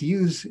I like to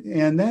use,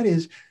 and that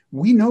is,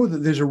 we know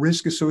that there's a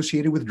risk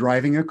associated with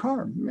driving a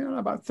car.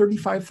 About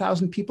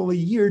 35,000 people a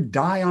year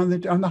die on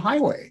the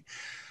highway.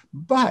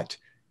 But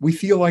we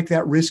feel like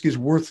that risk is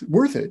worth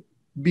it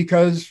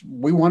because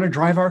we want to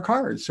drive our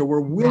cars. So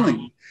we're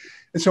willing.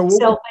 And so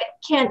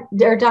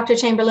Dr.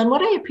 Chamberlin,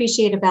 what I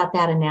appreciate about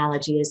that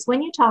analogy is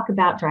when you talk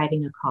about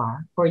driving a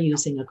car or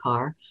using a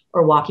car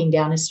or walking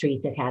down a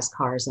street that has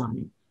cars on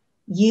it,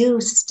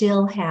 you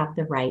still have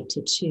the right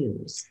to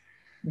choose.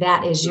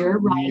 That is your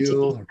right to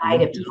Real,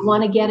 decide if you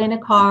want to get in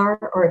a car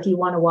or if you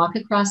want to walk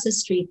across the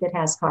street that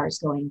has cars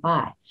going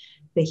by.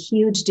 The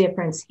huge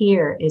difference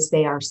here is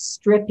they are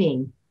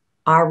stripping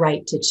our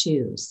right to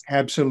choose.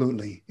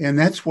 absolutely. And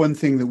that's one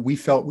thing that we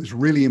felt was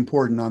really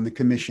important on the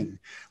commission.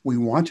 We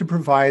want to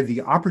provide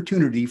the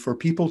opportunity for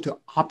people to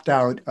opt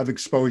out of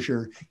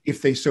exposure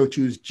if they so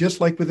choose,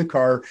 just like with a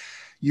car.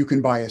 You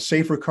can buy a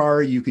safer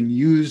car. You can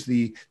use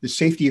the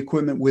safety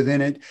equipment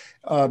within it.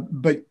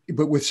 But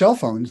with cell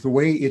phones, the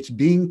way it's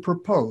being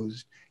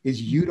proposed is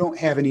you don't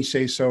have any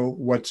say-so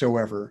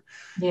whatsoever.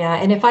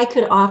 Yeah, and if I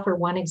could offer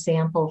one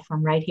example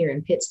from right here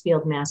in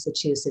Pittsfield,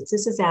 Massachusetts,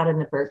 this is out in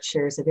the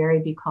Berkshires, a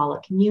very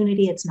bucolic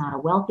community. It's not a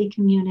wealthy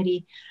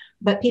community,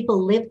 but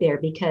people live there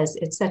because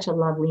it's such a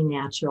lovely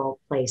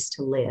natural place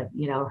to live.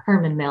 You know,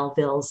 Herman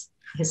Melville's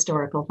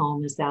historical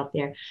home is out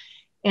there.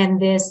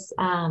 And this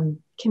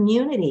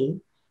community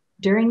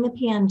during the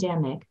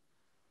pandemic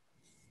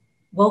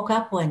woke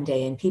up one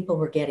day and people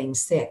were getting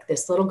sick.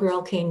 This little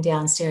girl came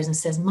downstairs and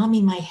says,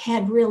 "Mommy, my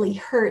head really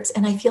hurts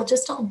and I feel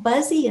just all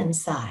buzzy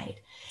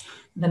inside."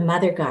 The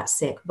mother got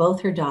sick.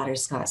 Both her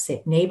daughters got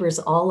sick. Neighbors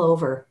all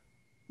over,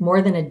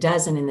 more than a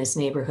dozen in this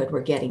neighborhood,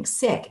 were getting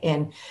sick.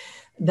 And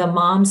the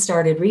mom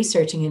started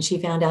researching and she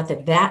found out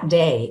that that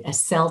day a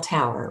cell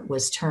tower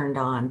was turned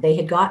on. They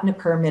had gotten a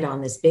permit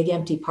on this big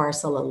empty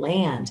parcel of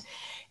land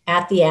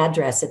at the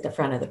address at the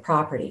front of the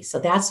property. So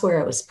that's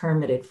where it was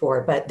permitted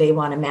for, but they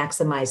want to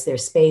maximize their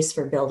space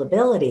for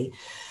buildability.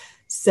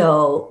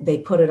 So they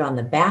put it on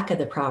the back of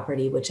the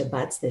property, which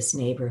abuts this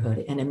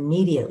neighborhood. And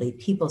immediately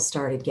people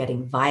started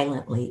getting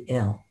violently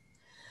ill.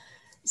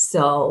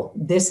 So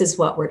this is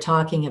what we're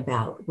talking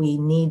about. We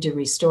need to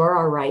restore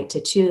our right to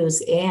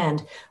choose.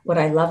 And what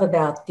I love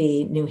about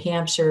the New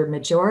Hampshire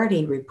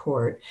majority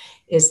report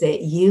is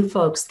that you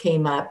folks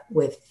came up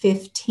with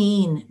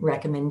 15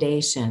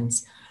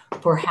 recommendations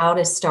for how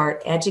to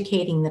start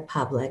educating the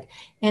public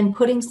and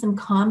putting some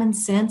common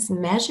sense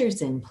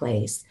measures in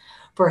place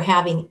for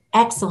having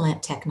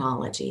excellent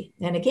technology.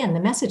 And again,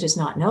 the message is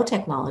not no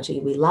technology.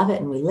 We love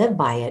it and we live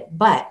by it,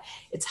 but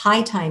it's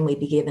high time we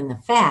be given the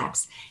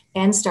facts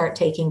and start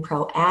taking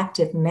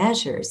proactive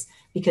measures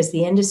because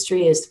the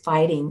industry is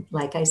fighting,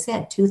 like I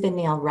said, tooth and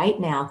nail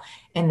right now,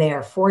 and they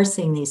are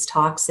forcing these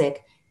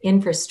toxic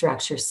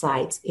infrastructure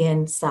sites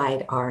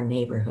inside our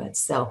neighborhoods.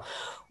 So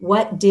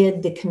what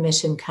did the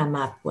commission come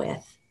up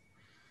with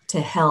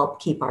to help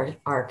keep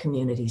our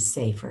communities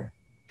safer?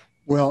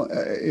 Well,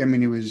 I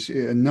mean, it was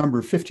a number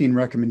of 15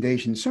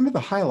 recommendations. Some of the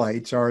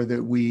highlights are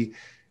that we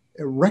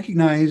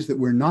recognize that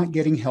we're not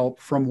getting help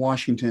from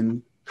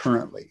Washington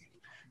currently.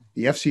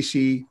 The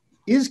FCC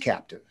is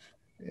captive.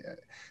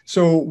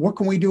 So what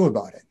can we do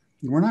about it?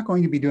 We're not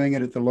going to be doing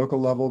it at the local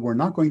level. We're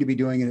not going to be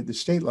doing it at the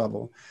state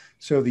level.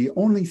 So the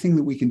only thing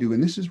that we can do,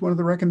 and this is one of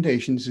the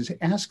recommendations, is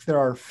ask that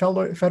our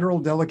federal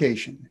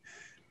delegation,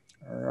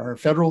 our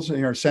federals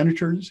and our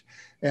senators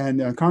and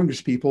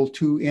congresspeople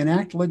to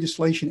enact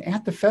legislation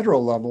at the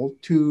federal level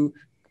to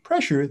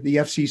pressure the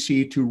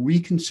FCC to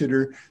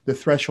reconsider the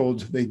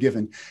thresholds they've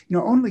given. You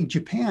know, only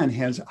Japan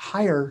has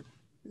higher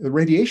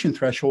radiation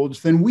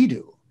thresholds than we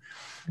do.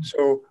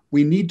 So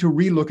we need to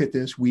relook at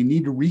this. We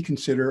need to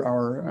reconsider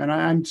and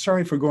I'm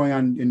sorry for going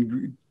on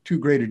in too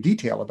great a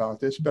detail about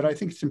this, but I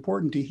think it's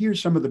important to hear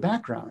some of the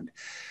background.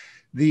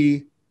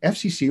 The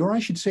FCC, or I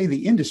should say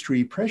the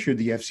industry, pressured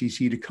the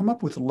FCC to come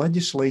up with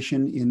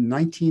legislation in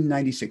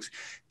 1996.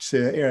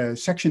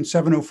 It's Section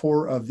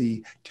 704 of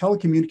the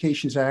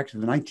Telecommunications Act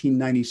of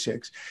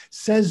 1996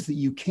 says that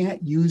you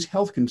can't use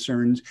health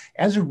concerns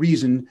as a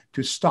reason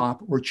to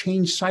stop or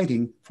change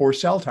siting for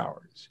cell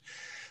towers.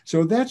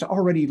 So that's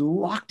already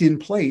locked in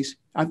place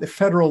at the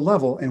federal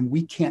level, and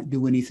we can't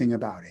do anything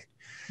about it.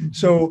 Mm-hmm.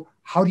 So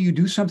how do you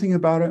do something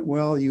about it?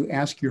 Well, you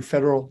ask your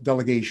federal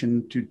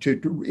delegation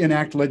to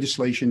enact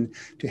legislation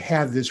to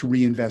have this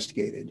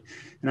reinvestigated.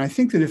 And I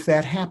think that if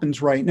that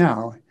happens right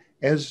now,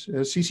 as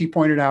Cece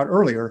pointed out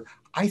earlier,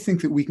 I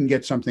think that we can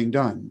get something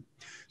done.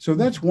 So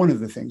that's one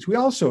of the things. We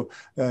also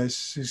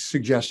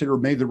suggested or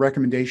made the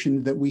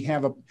recommendation that we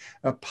have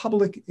a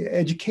public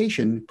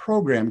education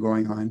program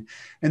going on,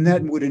 and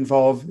that would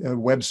involve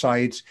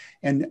websites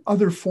and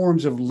other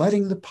forms of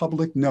letting the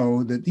public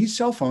know that these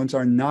cell phones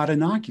are not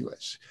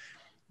innocuous.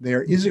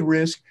 There is a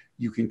risk.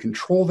 You can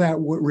control that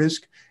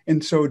risk.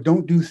 And so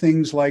don't do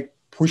things like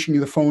pushing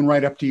the phone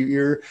right up to your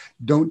ear.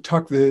 Don't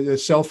tuck the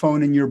cell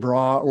phone in your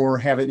bra or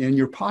have it in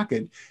your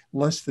pocket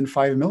less than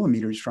 5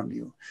 millimeters from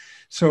you.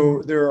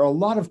 So there are a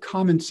lot of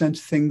common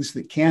sense things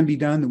that can be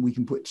done, that we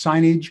can put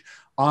signage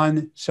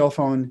on cell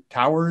phone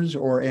towers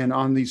and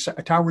on these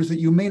towers that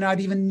you may not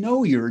even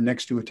know you're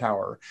next to a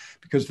tower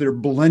because they're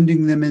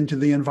blending them into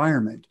the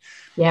environment.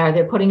 Yeah,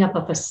 they're putting up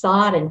a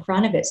facade in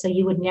front of it. So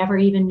you would never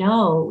even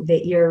know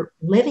that you're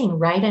living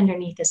right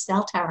underneath a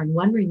cell tower and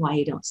wondering why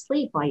you don't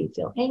sleep, why you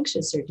feel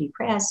anxious or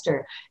depressed,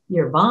 or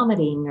you're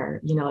vomiting,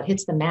 or, it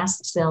hits the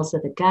mast cells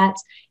of the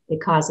guts.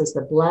 It causes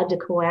the blood to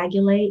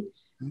coagulate.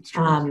 That's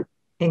true.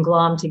 And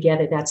glom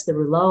together. That's the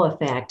rouleau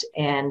effect.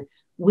 And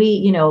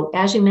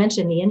as you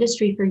mentioned, the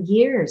industry for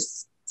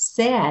years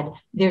said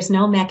there's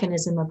no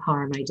mechanism of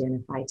harm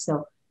identified.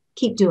 So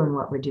keep doing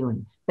what we're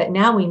doing. But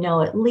now we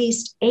know at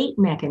least 8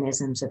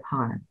 mechanisms of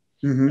harm.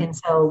 Mm-hmm. And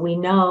so we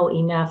know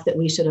enough that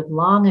we should have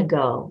long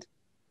ago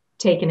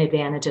taken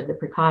advantage of the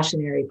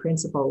precautionary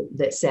principle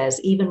that says,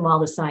 even while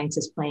the science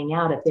is playing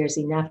out, if there's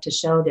enough to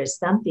show there's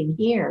something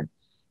here,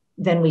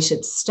 then we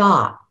should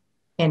stop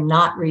and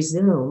not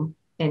resume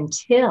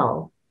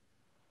until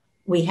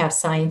we have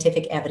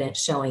scientific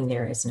evidence showing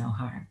there is no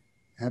harm.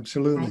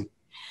 Absolutely.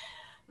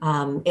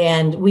 Right?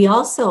 And we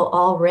also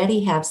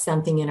already have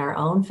something in our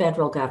own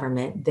federal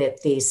government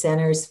that the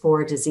Centers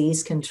for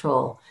Disease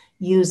Control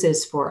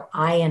uses for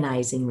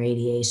ionizing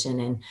radiation.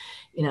 And,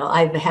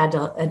 I've had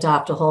to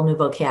adopt a whole new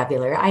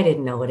vocabulary. I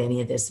didn't know what any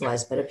of this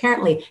was, but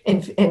apparently,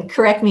 and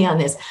correct me on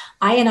this,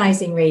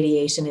 ionizing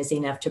radiation is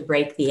enough to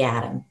break the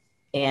atom.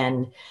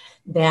 And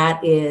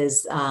that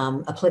is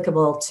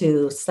applicable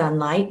to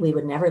sunlight. We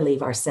would never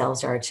leave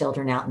ourselves or our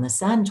children out in the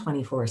sun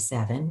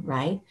 24/7,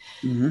 right?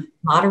 Mm-hmm.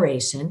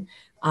 Moderation.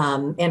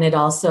 And it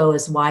also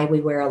is why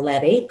we wear a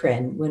lead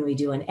apron when we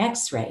do an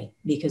X-ray,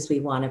 because we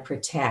want to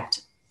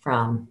protect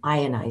from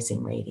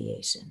ionizing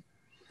radiation.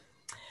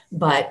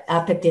 But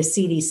up at the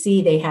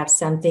CDC, they have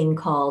something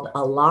called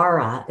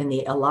ALARA, and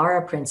the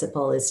ALARA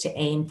principle is to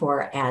aim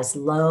for as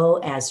low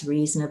as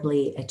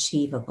reasonably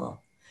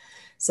achievable.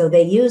 So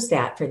they use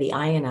that for the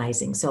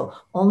ionizing. So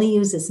only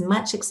use as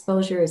much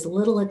exposure, as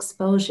little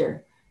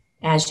exposure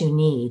as you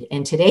need.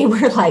 And today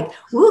we're like,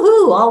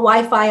 woohoo, all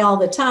Wi-Fi all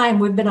the time.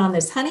 We've been on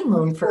this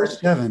honeymoon for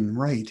 7,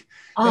 right.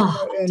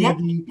 and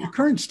the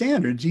current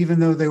standards, even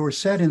though they were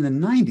set in the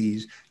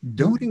 90s,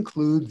 don't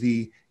include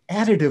the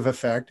additive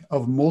effect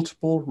of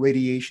multiple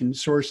radiation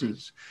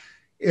sources.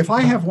 If I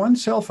have one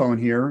cell phone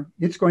here,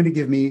 it's going to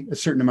give me a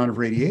certain amount of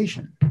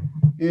radiation.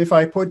 If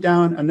I put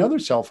down another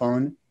cell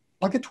phone,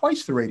 I'll get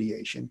twice the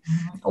radiation.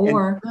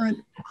 Or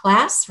a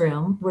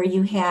classroom where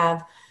you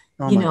have,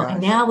 and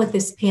now with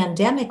this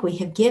pandemic, we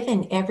have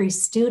given every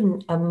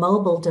student a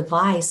mobile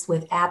device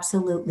with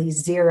absolutely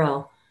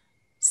zero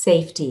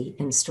safety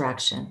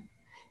instruction.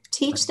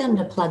 Teach them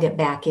to plug it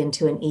back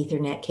into an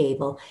Ethernet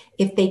cable.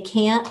 If they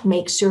can't,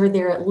 make sure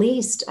they're at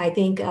least, I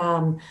think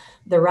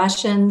the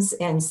Russians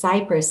and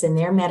Cyprus in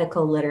their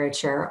medical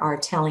literature are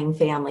telling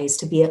families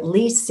to be at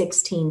least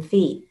 16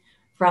 feet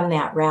from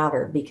that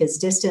router, because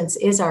distance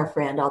is our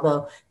friend,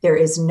 although there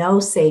is no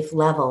safe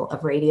level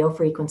of radio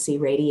frequency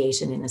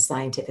radiation in the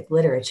scientific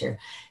literature.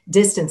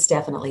 Distance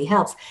definitely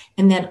helps.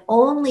 And then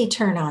only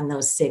turn on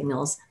those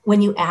signals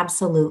when you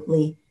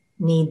absolutely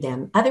need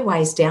them.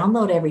 Otherwise,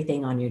 download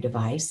everything on your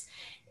device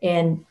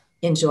and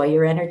enjoy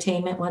your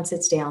entertainment once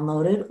it's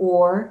downloaded,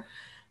 or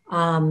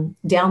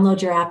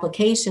download your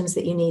applications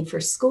that you need for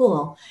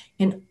school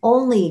and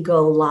only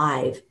go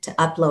live to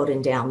upload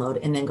and download,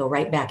 and then go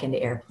right back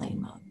into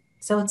airplane mode.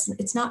 So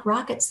it's not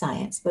rocket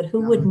science, but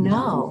who would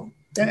know?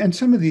 And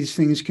some of these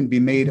things can be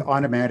made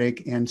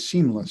automatic and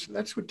seamless.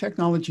 That's what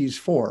technology is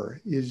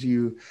for, is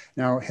you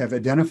now have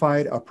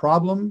identified a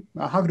problem.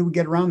 How do we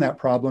get around that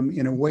problem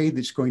in a way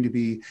that's going to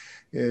be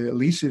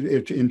least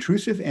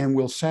intrusive and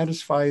will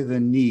satisfy the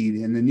need?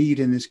 And the need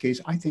in this case,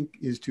 I think,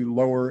 is to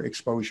lower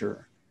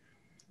exposure.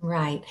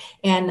 Right.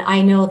 And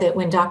I know that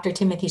when Dr.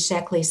 Timothy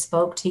Sheckley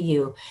spoke to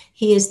you,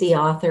 he is the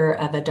author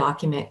of a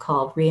document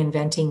called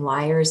Reinventing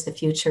Wires, the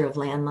Future of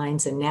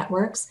Landlines and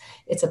Networks.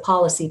 It's a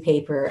policy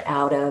paper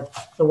out of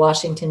the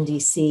Washington,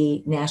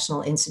 D.C.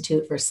 National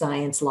Institute for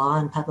Science, Law,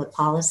 and Public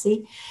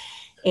Policy.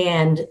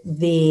 And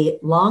the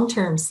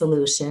long-term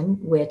solution,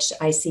 which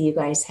I see you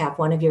guys have,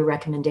 one of your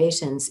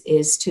recommendations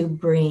is to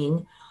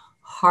bring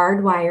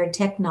hardwired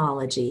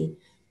technology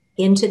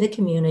into the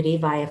community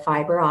via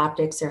fiber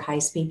optics or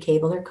high-speed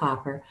cable or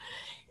copper,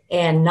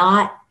 and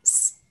not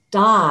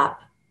stop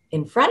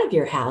in front of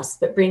your house,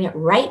 but bring it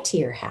right to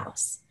your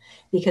house.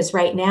 Because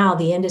right now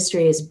the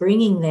industry is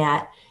bringing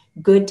that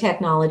good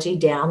technology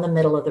down the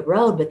middle of the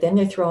road, but then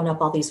they're throwing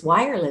up all these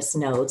wireless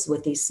nodes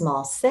with these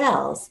small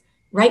cells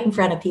right in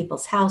front of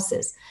people's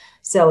houses.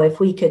 So if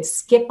we could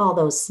skip all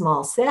those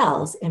small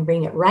cells and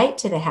bring it right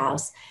to the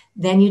house,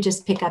 then you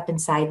just pick up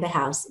inside the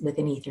house with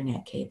an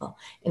Ethernet cable.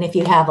 And if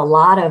you have a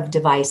lot of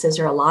devices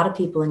or a lot of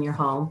people in your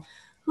home,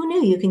 who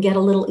knew you can get a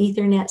little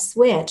Ethernet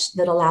switch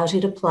that allows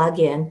you to plug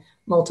in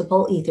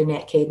multiple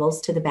Ethernet cables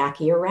to the back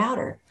of your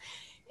router.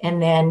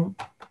 And then,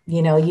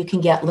 you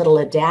can get little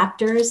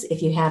adapters.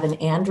 If you have an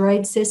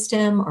Android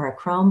system or a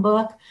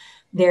Chromebook,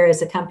 there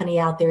is a company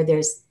out there,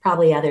 there's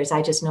probably others,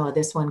 I just know of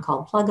this one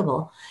called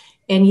Pluggable.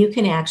 And you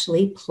can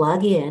actually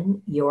plug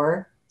in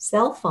your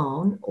cell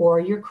phone or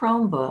your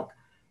Chromebook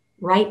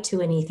right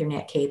to an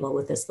Ethernet cable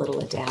with this little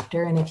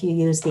adapter. And if you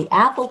use the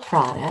Apple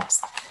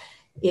products,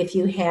 if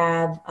you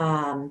have,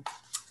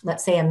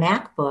 let's say, a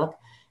MacBook,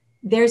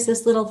 there's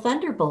this little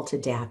Thunderbolt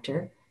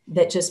adapter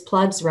that just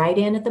plugs right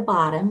in at the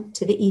bottom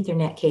to the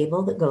Ethernet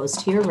cable that goes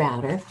to your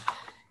router.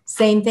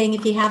 Same thing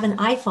if you have an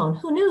iPhone.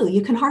 Who knew?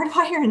 You can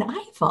hardwire an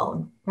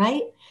iPhone,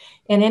 right?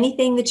 And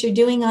anything that you're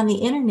doing on the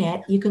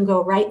internet, you can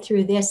go right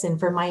through this. And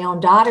for my own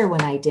daughter,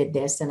 when I did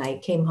this and I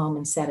came home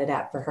and set it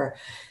up for her,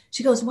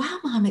 She goes, wow,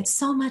 Mom, it's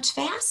so much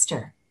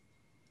faster.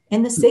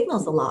 And the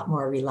signal's a lot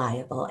more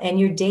reliable. And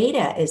your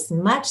data is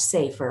much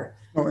safer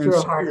Oh, and through a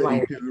security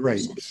hardwired too, right?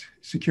 connection.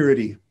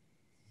 Security.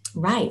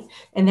 Right.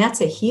 And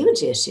that's a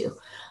huge issue.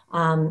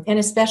 And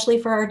especially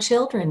for our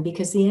children,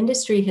 because the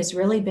industry has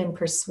really been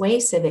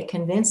persuasive at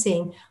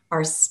convincing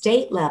our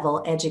state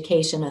level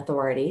education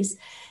authorities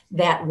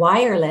that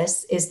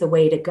wireless is the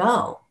way to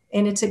go.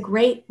 And it's a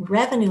great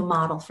revenue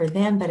model for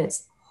them, but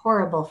it's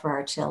horrible for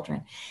our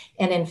children.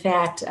 And in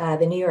fact,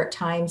 the New York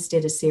Times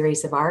did a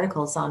series of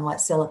articles on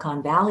what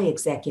Silicon Valley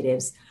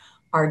executives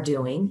are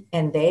doing,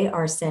 and they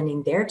are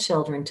sending their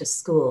children to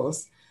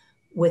schools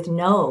with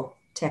no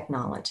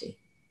technology.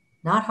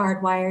 Not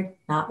hardwired,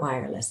 not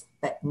wireless,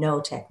 but no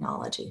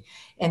technology.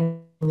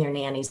 And their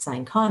nannies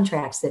sign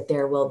contracts that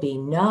there will be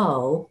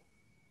no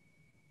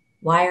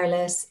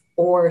wireless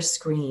or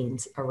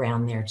screens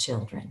around their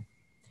children.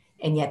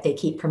 And yet they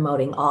keep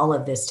promoting all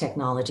of this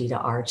technology to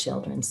our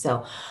children.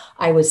 So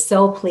I was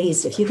so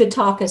pleased. If you could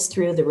talk us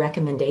through the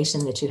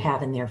recommendation that you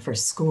have in there for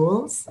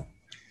schools.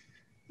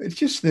 It's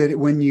just that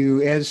when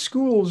you, as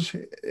schools,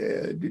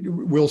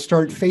 will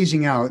start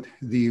phasing out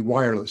the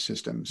wireless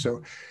system.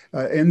 So,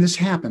 and this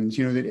happens,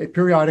 you know, that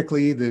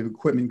periodically the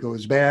equipment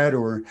goes bad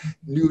or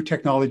new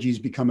technologies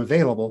become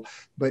available.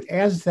 But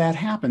as that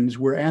happens,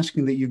 we're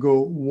asking that you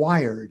go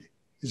wired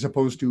as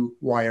opposed to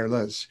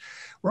wireless.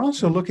 We're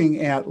also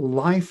looking at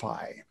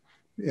Li-Fi,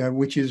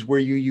 which is where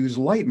you use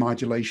light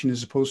modulation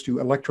as opposed to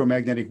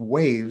electromagnetic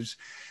waves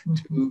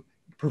to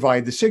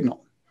provide the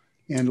signal.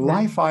 And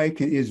Li-Fi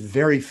is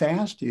very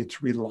fast,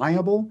 it's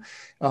reliable,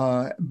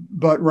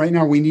 but right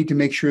now we need to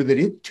make sure that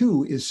it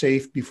too is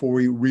safe before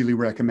we really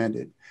recommend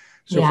it.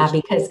 So yeah,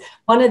 because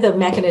one of the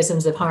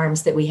mechanisms of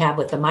harms that we have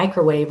with the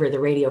microwave or the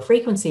radio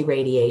frequency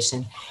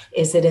radiation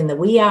is that in the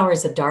wee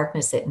hours of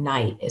darkness at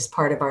night, as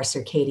part of our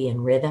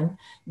circadian rhythm,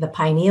 the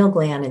pineal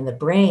gland in the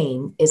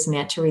brain is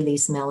meant to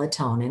release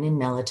melatonin,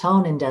 and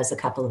melatonin does a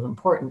couple of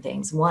important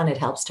things. One, it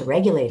helps to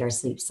regulate our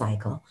sleep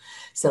cycle.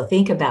 So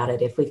think about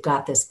it. If we've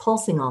got this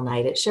pulsing all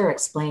night, it sure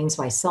explains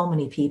why so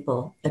many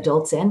people,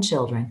 adults and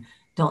children,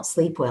 don't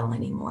sleep well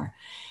anymore.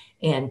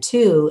 And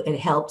two,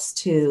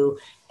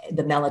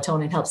 the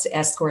melatonin helps to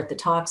escort the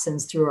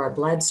toxins through our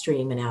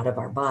bloodstream and out of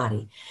our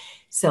body.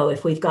 So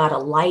if we've got a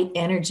light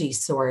energy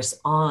source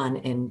on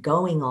and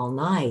going all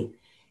night,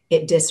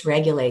 it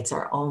dysregulates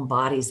our own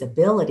body's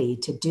ability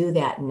to do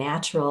that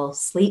natural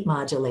sleep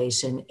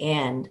modulation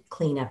and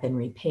cleanup and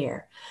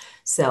repair.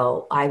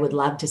 So I would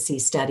love to see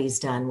studies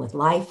done with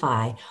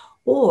Li-Fi,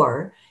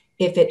 or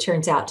if it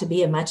turns out to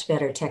be a much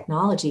better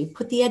technology,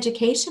 put the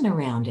education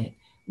around it.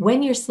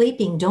 When you're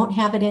sleeping, don't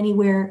have it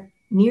anywhere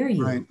near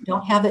you. Right.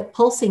 Don't have it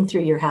pulsing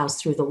through your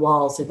house, through the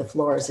walls or the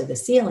floors or the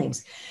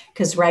ceilings.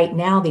 Because right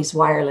now, these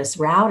wireless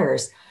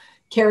routers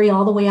carry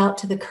all the way out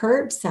to the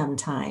curb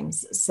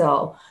sometimes.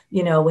 So,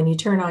 you know, when you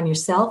turn on your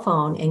cell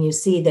phone and you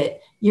see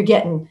that you're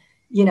getting,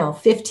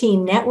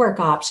 15 network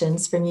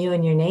options from you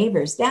and your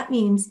neighbors, that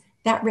means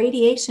that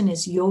radiation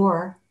is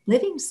your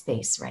living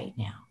space right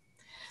now.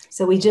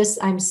 So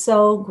I'm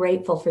so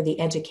grateful for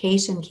the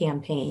education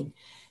campaign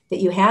that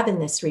you have in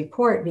this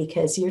report,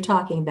 because you're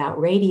talking about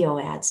radio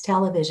ads,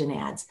 television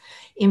ads,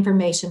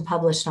 information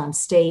published on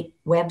state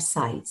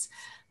websites.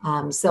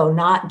 So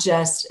not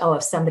just,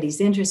 if somebody's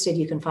interested,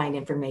 you can find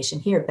information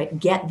here, but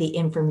get the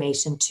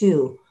information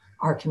to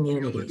our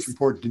communities. It's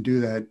important to do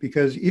that,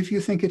 because if you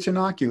think it's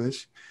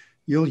innocuous,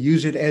 you'll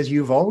use it as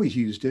you've always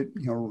used it,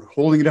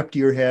 holding it up to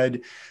your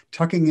head,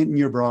 tucking it in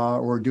your bra,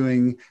 or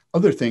doing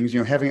other things,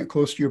 having it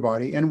close to your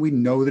body. And we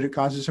know that it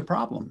causes a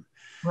problem.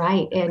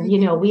 Right. And,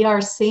 we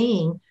are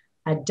seeing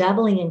a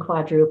doubling and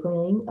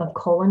quadrupling of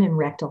colon and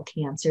rectal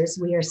cancers.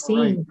 We are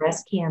seeing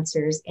breast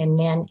cancers in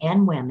men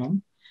and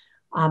women.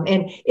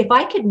 And if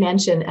I could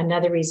mention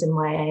another reason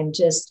why I am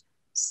just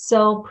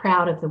so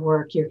proud of the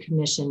work your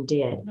commission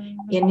did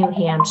in New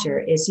Hampshire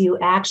is you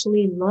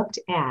actually looked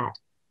at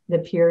the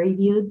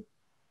peer-reviewed,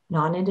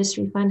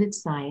 non-industry funded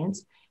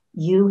science.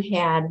 You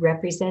had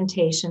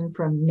representation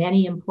from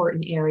many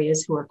important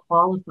areas who are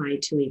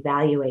qualified to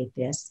evaluate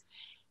this.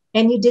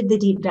 And you did the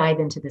deep dive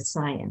into the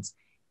science.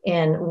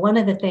 And one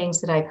of the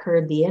things that I've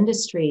heard the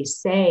industry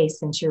say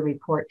since your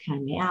report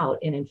came out,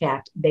 and in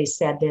fact, they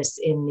said this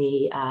in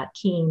the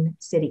Keene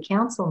City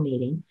Council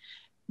meeting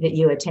that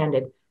you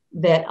attended,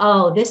 that,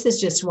 this is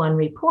just one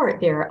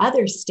report. There are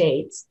other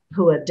states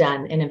who have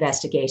done an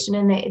investigation,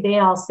 and they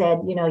all said,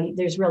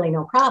 there's really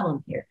no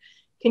problem here.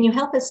 Can you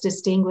help us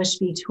distinguish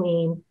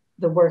between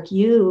the work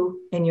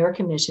you and your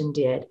commission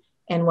did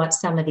and what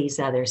some of these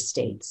other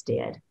states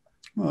did?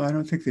 Well, I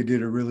don't think they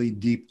did a really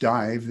deep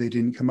dive. They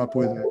didn't come up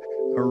with a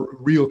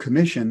real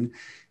commission.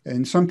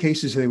 In some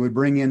cases, they would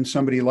bring in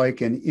somebody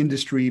like an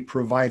industry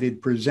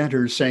provided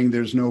presenter saying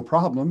there's no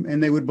problem,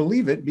 and they would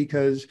believe it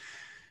because,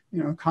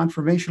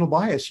 confirmational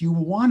bias. You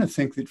want to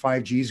think that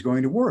 5G is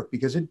going to work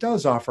because it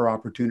does offer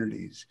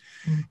opportunities.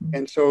 Mm-hmm.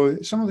 And so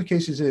some of the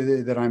cases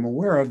that I'm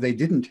aware of, they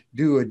didn't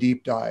do a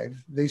deep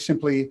dive. They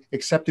simply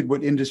accepted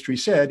what industry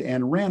said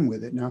and ran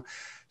with it. Now,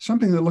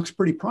 something that looks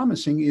pretty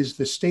promising is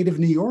the state of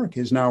New York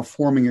is now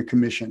forming a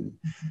commission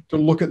to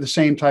look at the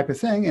same type of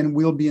thing, and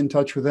we'll be in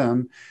touch with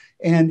them.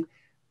 And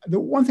the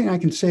one thing I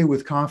can say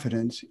with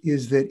confidence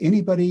is that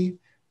anybody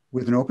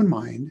with an open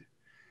mind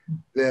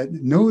that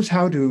knows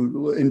how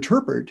to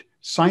interpret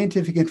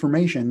scientific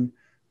information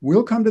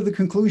will come to the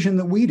conclusion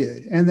that we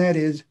did, and that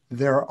is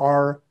there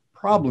are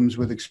problems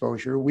with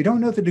exposure. We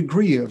don't know the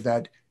degree of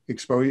that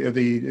exposure,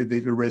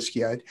 the risk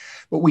yet,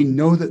 but we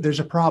know that there's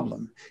a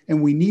problem,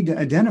 and we need to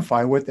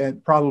identify what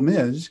that problem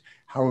is,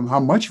 how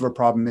much of a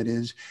problem it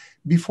is,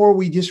 before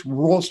we just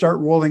start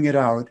rolling it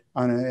out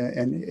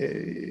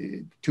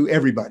to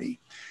everybody.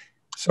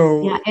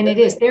 So yeah, and it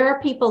is. There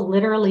are people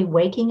literally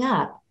waking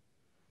up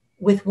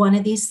with one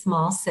of these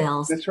small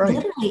cells, that's right,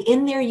 literally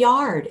in their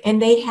yard,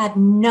 and they had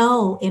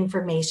no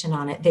information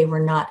on it. They were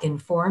not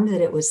informed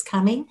that it was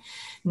coming.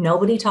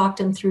 Nobody talked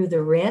them through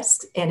the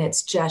risks, and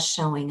it's just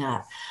showing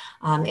up.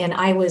 And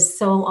I was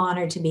so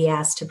honored to be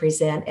asked to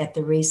present at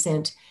the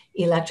recent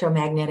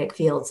Electromagnetic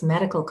Fields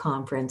Medical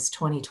Conference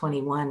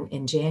 2021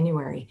 in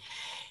January.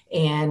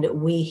 And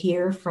we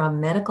hear from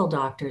medical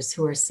doctors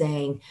who are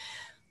saying,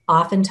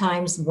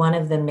 oftentimes one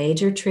of the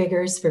major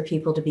triggers for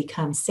people to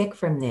become sick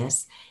from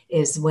this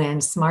is when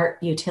smart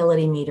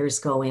utility meters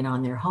go in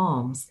on their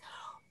homes,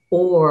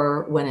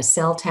 or when a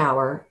cell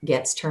tower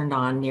gets turned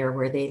on near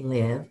where they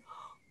live,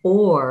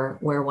 or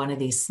where one of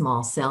these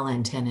small cell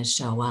antennas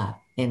show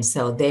up. And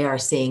so they are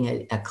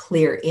seeing a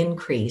clear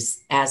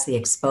increase as the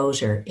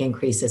exposure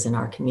increases in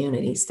our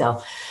community.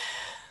 So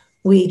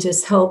we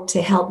just hope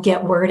to help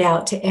get word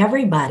out to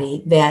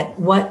everybody that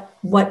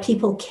what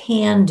people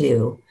can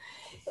do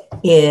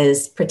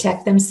is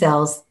protect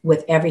themselves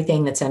with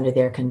everything that's under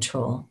their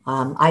control.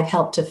 I've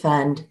helped to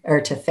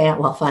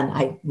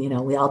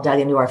we all dug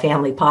into our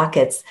family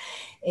pockets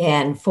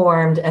and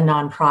formed a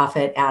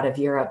nonprofit out of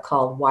Europe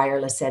called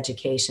Wireless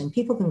Education.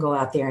 People can go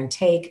out there and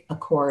take a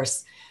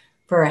course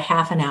for a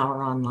half an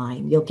hour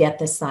online. You'll get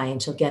the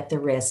science, you'll get the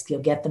risk,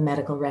 you'll get the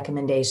medical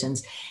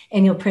recommendations,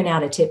 and you'll print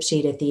out a tip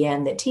sheet at the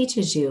end that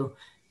teaches you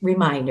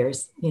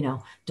reminders,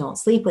 don't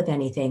sleep with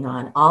anything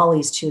on,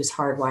 always choose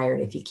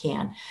hardwired if you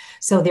can.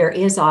 So there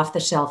is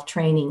off-the-shelf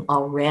training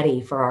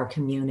already for our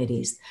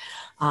communities.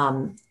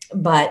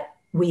 But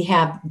we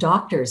have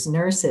doctors,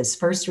 nurses,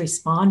 first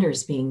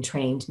responders being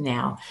trained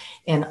now,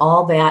 and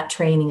all that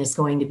training is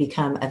going to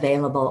become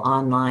available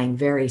online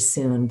very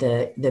soon.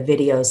 The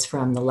videos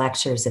from the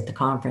lectures at the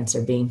conference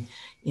are being,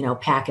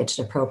 packaged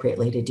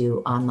appropriately to do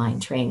online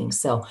training.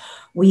 So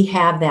we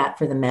have that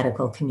for the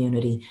medical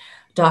community.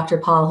 Dr.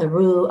 Paul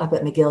Heroux up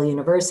at McGill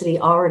University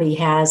already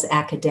has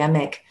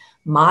academic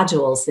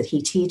modules that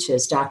he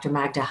teaches. Dr.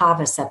 Magda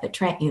Havas up at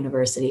Trent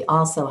University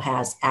also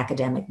has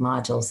academic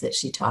modules that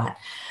she taught.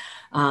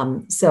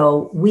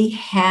 So we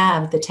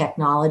have the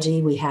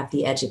technology, we have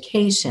the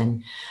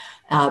education,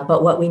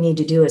 but what we need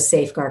to do is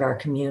safeguard our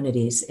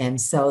communities. And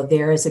so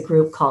there is a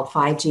group called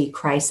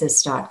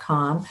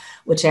 5gcrisis.com,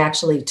 which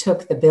actually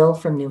took the bill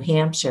from New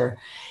Hampshire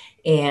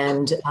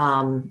and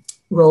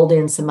rolled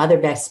in some other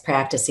best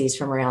practices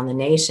from around the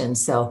nation.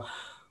 So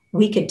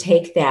we could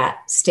take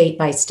that state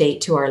by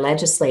state to our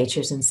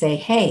legislatures and say,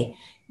 hey,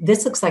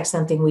 this looks like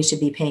something we should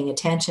be paying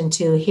attention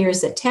to.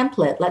 Here's a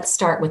template. Let's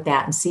start with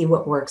that and see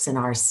what works in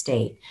our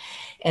state.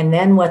 And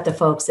then what the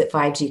folks at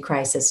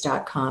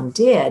 5gcrisis.com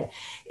did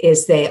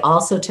is they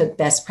also took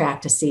best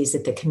practices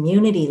at the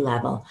community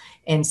level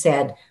and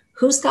said,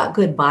 who's got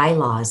good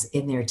bylaws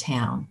in their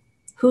town?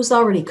 Who's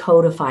already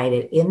codified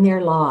it in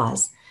their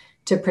laws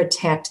to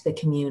protect the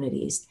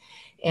communities?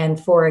 And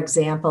for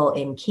example,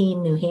 in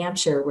Keene, New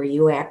Hampshire, where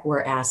you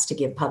were asked to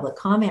give public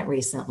comment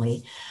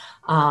recently,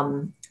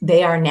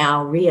 they are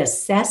now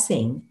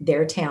reassessing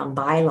their town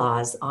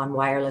bylaws on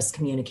wireless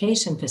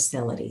communication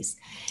facilities.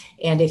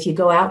 And if you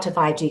go out to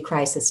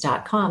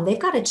 5gcrisis.com, they've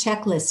got a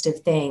checklist of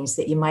things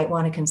that you might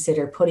want to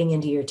consider putting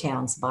into your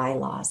town's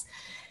bylaws.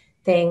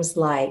 Things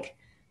like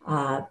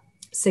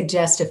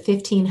suggest a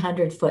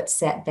 1,500-foot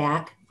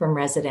setback from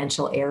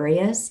residential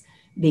areas,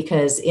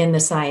 because in the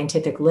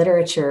scientific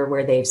literature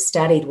where they've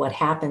studied what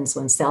happens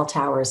when cell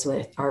towers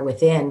are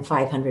within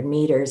 500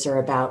 meters or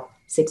about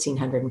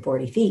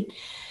 1,640 feet,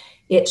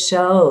 it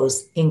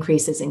shows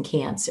increases in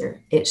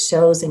cancer. It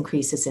shows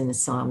increases in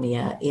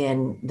insomnia,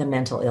 in the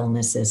mental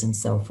illnesses and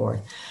so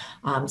forth.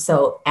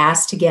 So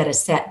ask to get a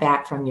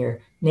setback from your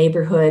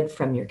neighborhood,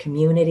 from your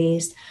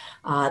communities.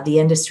 The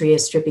industry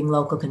is stripping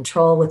local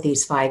control with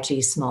these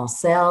 5G small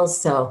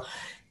cells. So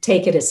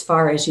take it as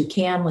far as you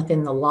can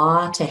within the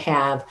law to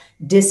have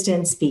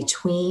distance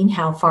between.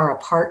 How far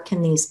apart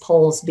can these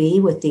poles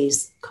be with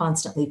these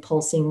constantly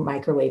pulsing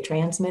microwave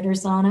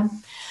transmitters on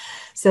them?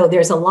 So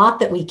there's a lot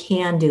that we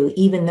can do,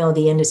 even though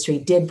the industry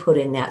did put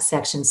in that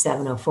Section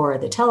 704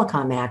 of the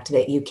Telecom Act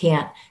that you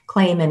can't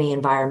claim any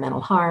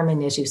environmental harm.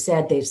 And as you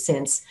said, they've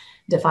since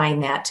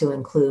defined that to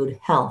include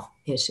health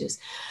issues.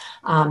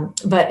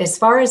 But as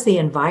far as the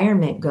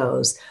environment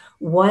goes,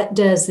 what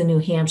does the New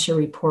Hampshire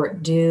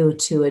report do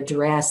to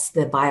address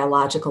the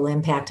biological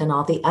impact on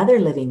all the other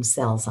living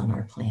cells on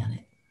our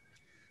planet?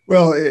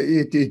 Well,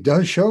 it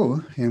does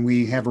show, and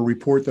we have a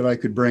report that I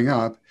could bring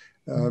up,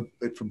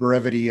 but for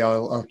brevity,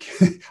 I'll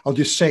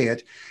just say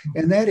it,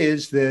 and that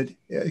is that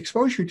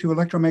exposure to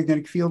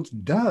electromagnetic fields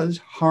does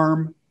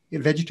harm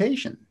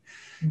vegetation.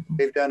 Mhm.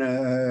 They've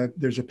done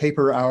there's a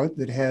paper out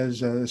that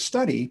has a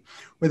study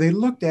where they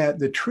looked at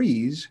the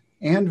trees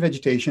and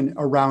vegetation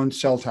around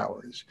cell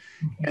towers.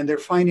 Mhm. And they're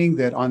finding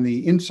that on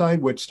the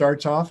inside, what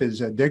starts off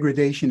is a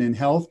degradation in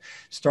health,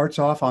 starts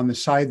off on the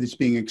side that's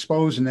being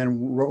exposed and then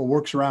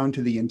works around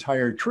to the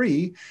entire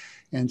tree.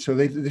 And so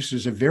this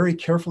is a very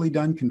carefully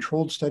done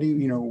controlled study,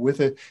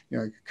 with a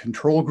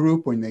control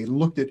group when they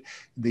looked at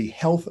the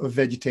health of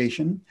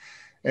vegetation.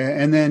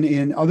 And then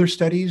in other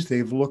studies,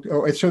 they've looked,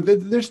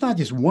 there's not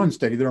just one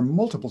study, there are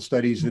multiple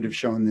studies that have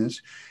shown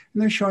this,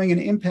 and they're showing an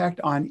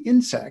impact on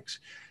insects.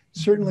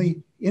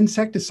 Certainly,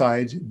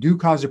 insecticides do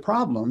cause a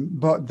problem,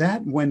 but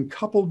that, when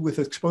coupled with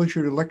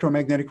exposure to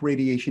electromagnetic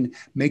radiation,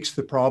 makes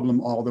the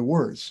problem all the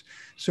worse.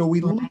 So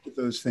we look at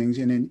those things,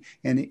 and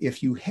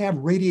if you have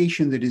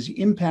radiation that is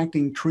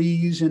impacting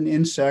trees and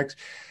insects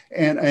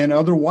and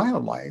other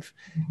wildlife,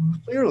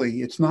 Mhm.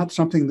 clearly it's not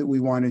something that we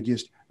want to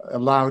just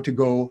allow to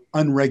go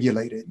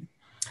unregulated.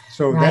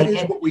 So that Right.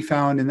 is what we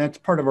found, and that's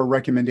part of our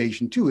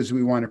recommendation too, is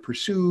we want to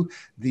pursue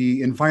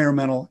the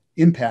environmental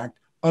impact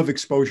of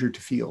exposure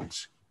to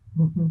fields.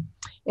 Mhm.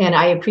 And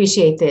I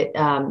appreciate that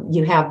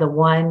you have the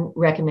one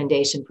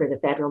recommendation for the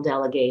federal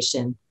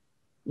delegation,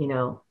 you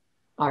know,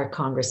 our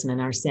congressmen,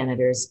 our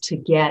senators, to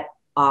get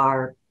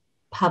our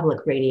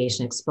public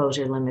radiation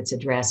exposure limits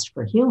addressed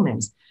for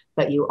humans.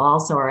 But you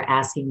also are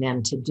asking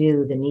them to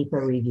do the NEPA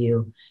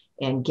review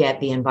and get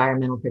the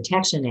Environmental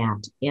Protection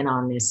Act in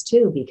on this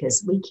too,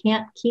 because we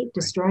can't keep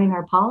destroying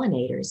our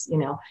pollinators.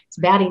 It's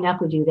bad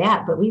enough we do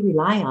that, but we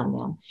rely on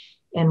them.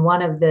 And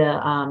one of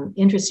the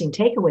interesting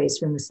takeaways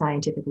from the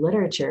scientific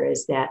literature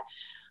is that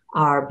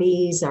our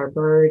bees, our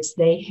birds,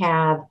 they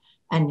have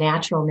a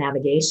natural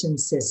navigation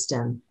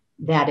system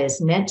that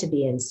is meant to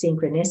be in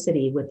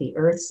synchronicity with the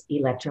Earth's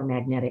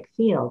electromagnetic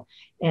field.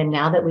 And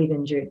now that we've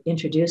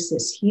introduced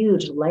this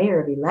huge layer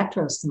of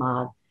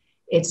electrosmog,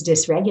 it's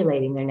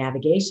dysregulating their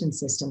navigation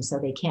system so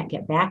they can't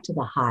get back to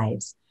the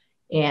hives.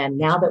 And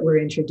now that we're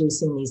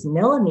introducing these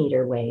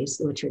millimeter waves,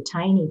 which are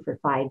tiny for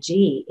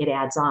 5G, it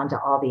adds on to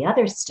all the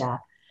other stuff.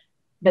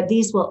 But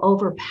these will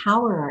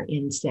overpower our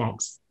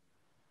insects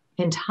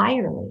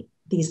entirely.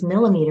 These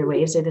millimeter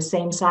waves are the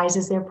same size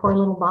as their poor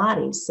little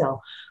bodies. So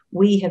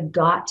we have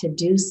got to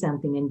do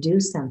something, and do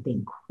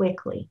something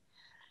quickly.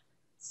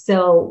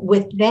 So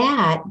with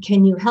that,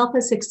 can you help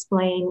us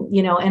explain,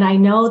 and I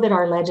know that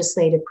our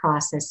legislative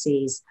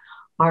processes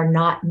are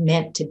not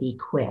meant to be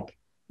quick,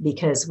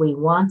 because we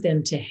want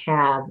them to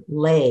have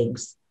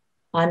legs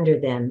under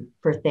them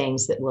for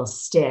things that will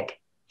stick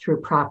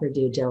through proper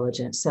due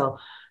diligence.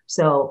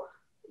 So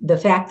the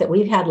fact that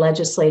we've had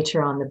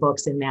legislature on the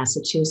books in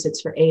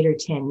Massachusetts for 8 or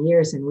 10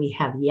 years, and we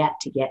have yet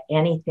to get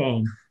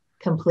anything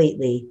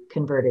completely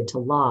converted to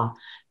law.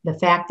 The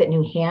fact that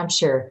New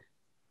Hampshire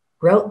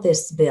wrote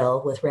this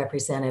bill with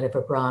Representative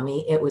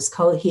Abrami, it was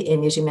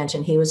and as you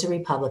mentioned, he was a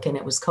Republican.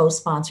 It was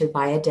co-sponsored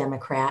by a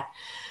Democrat,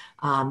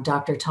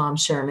 Dr. Tom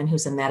Sherman,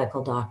 who's a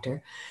medical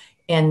doctor.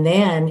 And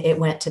then it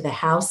went to the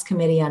House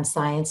Committee on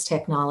Science,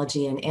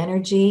 Technology, and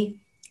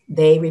Energy.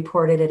 They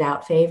reported it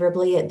out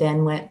favorably. It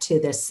then went to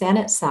the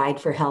Senate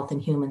side for Health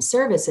and Human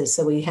Services.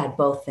 So we had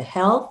both the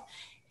health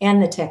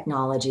and the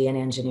technology and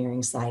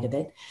engineering side of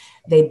it.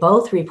 They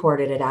both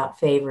reported it out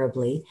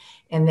favorably.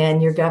 And then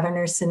your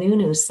Governor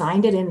Sununu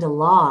signed it into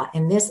law.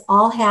 And this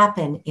all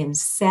happened in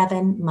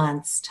 7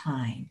 months'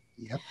 time.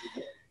 Yep.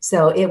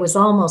 So it was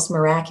almost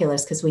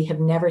miraculous, because we have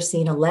never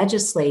seen a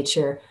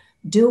legislature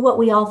do what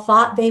we all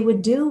thought they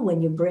would do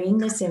when you bring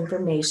this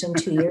information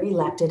to your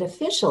elected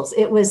officials.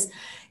 It was,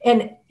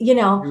 and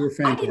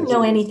I didn't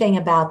know anything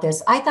about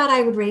this. I thought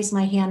I would raise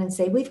my hand and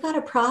say, we've got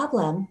a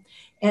problem,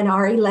 and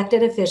our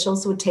elected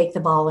officials would take the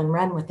ball and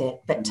run with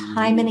it. But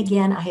time and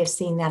again, I have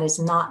seen that is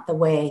not the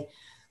way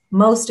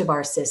most of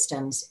our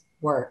systems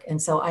work. And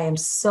so I am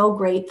so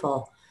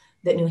grateful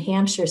that New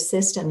Hampshire's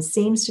system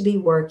seems to be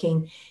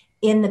working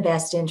in the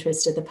best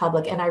interest of the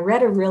public. And I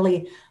read a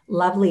really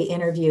lovely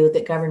interview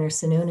that Governor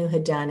Sununu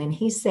had done, and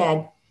he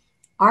said,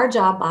 our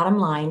job, bottom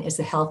line, is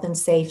the health and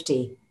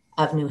safety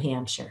of New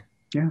Hampshire.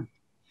 Yeah.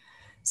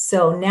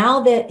 So now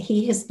that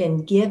he has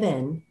been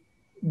given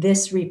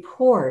this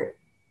report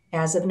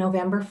as of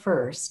November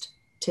 1st,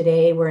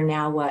 today we're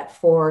now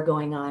 4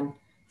 going on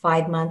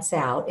 5 months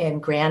out.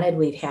 And granted,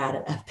 we've had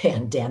a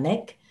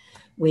pandemic,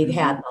 we've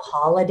had the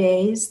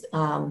holidays,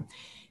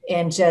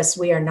 and just,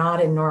 we are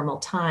not in normal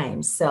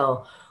times.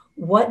 So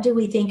what do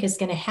we think is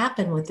going to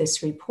happen with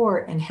this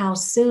report, and how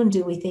soon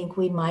do we think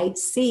we might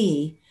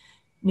see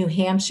New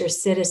Hampshire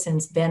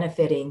citizens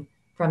benefiting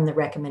from the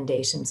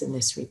recommendations in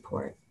this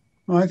report?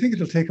 Well, I think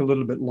it'll take a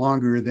little bit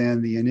longer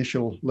than the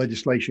initial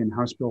legislation,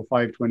 House Bill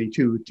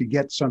 522, to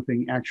get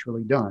something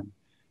actually done.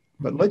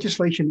 But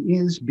legislation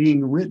is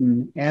being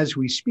written as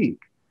we speak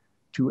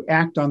to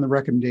act on the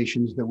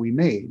recommendations that we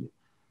made.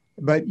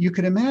 But you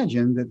could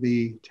imagine that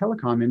the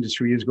telecom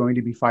industry is going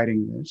to be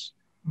fighting this.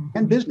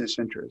 and business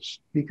interests,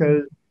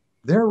 because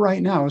they're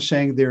right now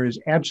saying there is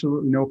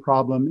absolutely no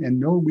problem and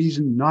no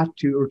reason not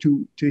to, or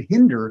to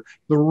hinder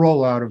the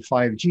rollout of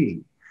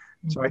 5G.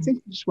 So I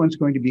think this one's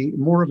going to be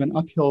more of an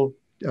uphill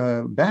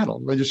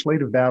battle,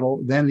 legislative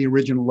battle, than the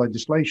original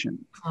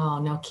legislation. Oh,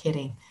 no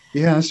kidding.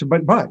 Yes,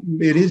 but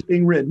it is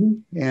being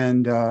written,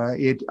 and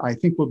it, I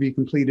think, will be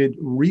completed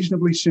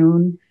reasonably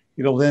soon.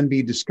 It'll then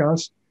be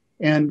discussed,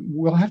 and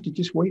we'll have to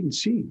just wait and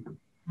see.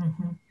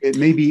 It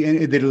may be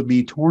that it'll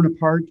be torn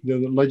apart,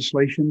 the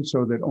legislation,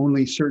 so that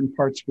only certain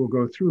parts will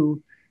go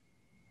through.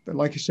 But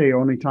like I say,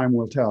 only time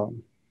will tell.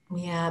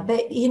 Yeah,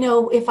 but you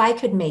know, if I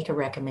could make a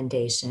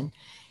recommendation,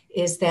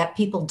 is that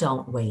people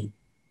don't wait,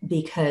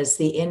 because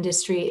the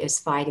industry is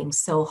fighting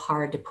so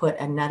hard to put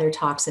another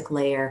toxic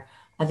layer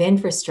of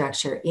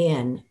infrastructure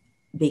in,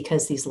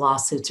 because these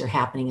lawsuits are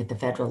happening at the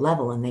federal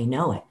level and they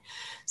know it.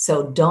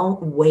 So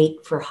don't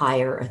wait for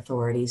higher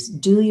authorities.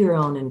 Do your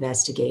own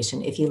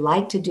investigation. If you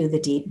like to do the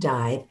deep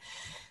dive,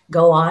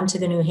 go on to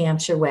the New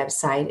Hampshire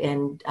website,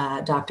 and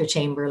Dr.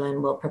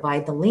 Chamberlin will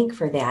provide the link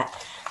for that.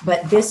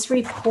 But this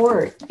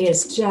report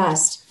is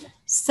just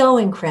so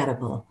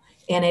incredible,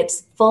 and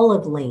it's full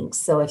of links.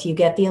 So if you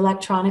get the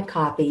electronic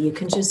copy, you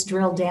can just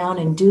drill down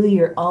and do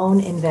your own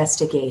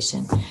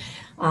investigation.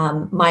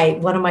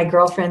 One of my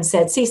girlfriends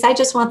said, "Cece, I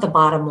just want the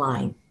bottom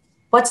line."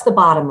 What's the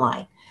bottom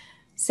line?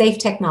 Safe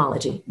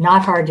technology,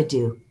 not hard to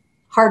do.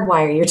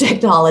 Hardwire your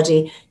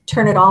technology,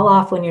 turn it all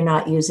off when you're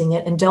not using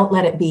it, and don't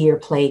let it be your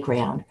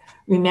playground.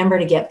 Remember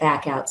to get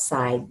back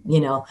outside. You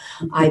know,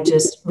 I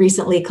just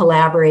recently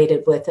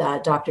collaborated with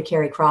Dr.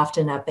 Carrie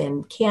Crofton up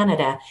in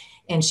Canada,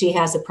 and she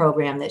has a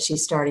program that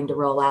she's starting to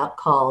roll out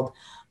called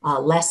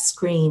Less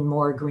Screen,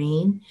 More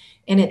Green.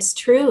 And it's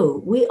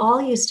true. We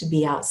all used to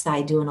be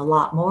outside doing a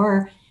lot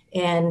more.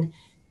 And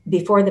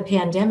before the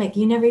pandemic,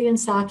 you never even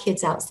saw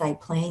kids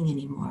outside playing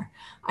anymore.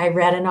 I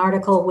read an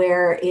article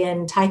where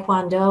in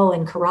Taekwondo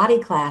and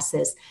karate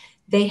classes,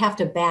 they have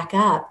to back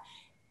up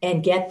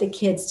and get the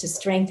kids to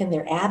strengthen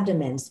their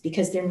abdomens,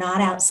 because they're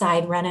not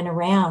outside running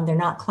around. They're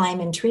not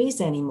climbing trees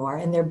anymore,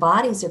 and their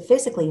bodies are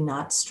physically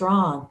not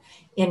strong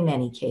in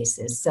many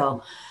cases.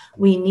 So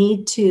we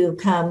need to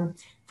come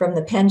from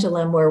the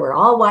pendulum where we're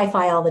all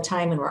Wi-Fi all the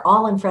time and we're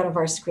all in front of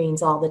our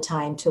screens all the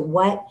time, to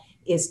what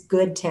is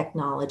good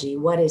technology,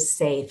 what is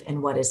safe,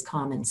 and what is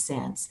common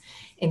sense,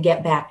 and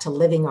get back to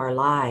living our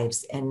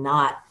lives and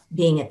not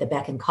being at the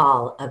beck and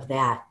call of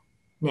that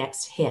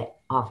next hit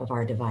off of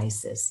our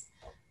devices.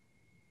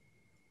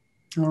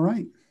 All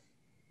right.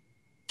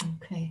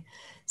 Okay.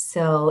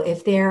 So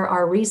if there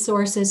are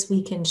resources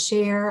we can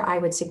share, I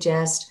would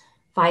suggest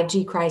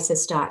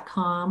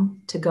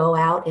 5gcrisis.com to go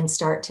out and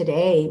start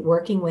today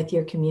working with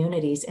your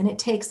communities. And it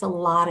takes a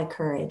lot of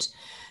courage,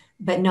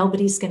 but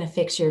nobody's going to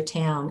fix your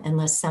town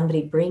unless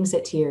somebody brings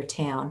it to your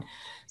town.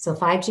 So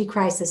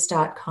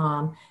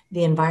 5gcrisis.com,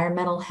 the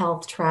Environmental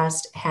Health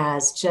Trust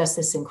has just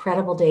this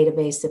incredible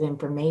database of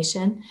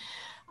information.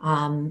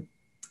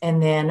 And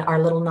then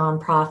our little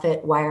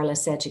nonprofit,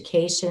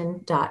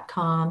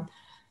 wirelesseducation.com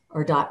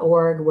or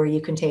 .org, where you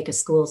can take a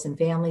schools and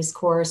families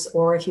course,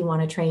 or if you want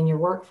to train your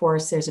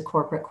workforce, there's a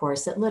corporate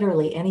course that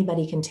literally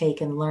anybody can take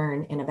and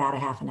learn in about a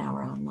half an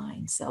hour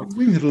online. So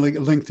we can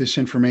link this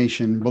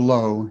information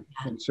below.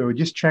 And so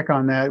just check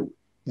on that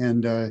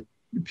and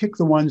pick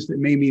the ones that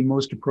may be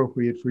most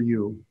appropriate for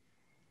you.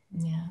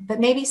 Yeah, but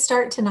maybe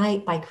start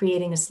tonight by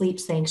creating a sleep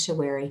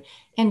sanctuary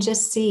and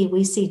just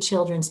we see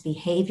children's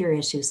behavior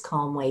issues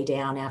calm way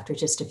down after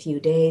just a few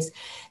days.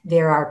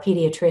 There are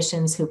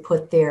pediatricians who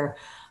put their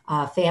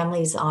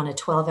families on a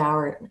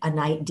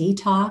 12-hour-a-night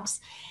detox,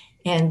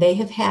 and they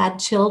have had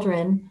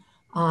children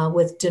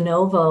with de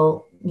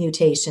novo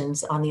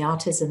mutations on the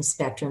autism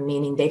spectrum,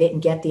 meaning they didn't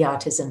get the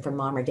autism from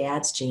mom or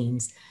dad's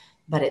genes,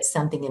 but it's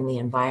something in the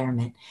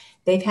environment.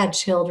 They've had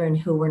children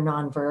who were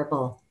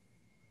nonverbal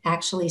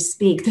actually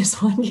speak.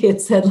 This one kid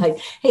said, like,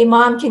 "Hey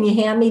mom, can you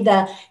hand me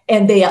the,"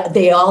 and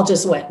they all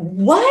just went,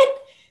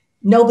 "What?"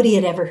 Nobody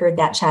had ever heard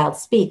that child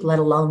speak, let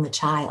alone the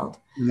child.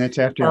 And that's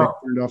after they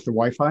turned off the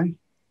Wi-Fi?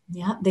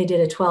 Yeah, they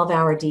did a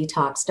 12-hour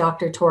detox.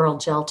 Dr. Toril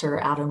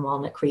Jelter out in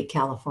Walnut Creek,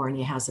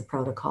 California has a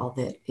protocol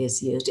that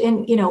is used.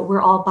 And, you know,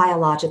 we're all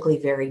biologically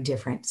very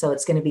different. So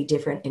it's going to be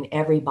different in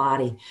every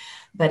body.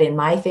 But in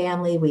my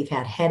family, we've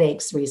had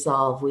headaches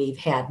resolve. We've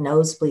had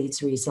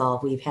nosebleeds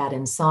resolve. We've had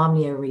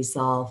insomnia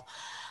resolve.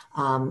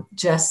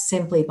 Just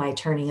simply by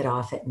turning it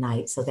off at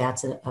night. So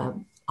that's a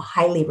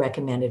highly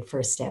recommended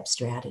first step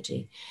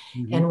strategy.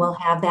 Mm-hmm. And we'll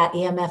have that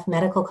EMF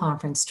medical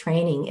conference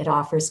training. It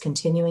offers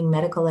continuing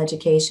medical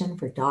education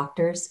for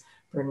doctors,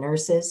 for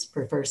nurses,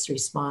 for first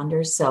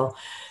responders. So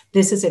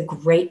this is a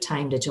great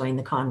time to join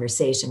the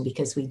conversation,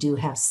 because we do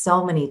have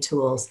so many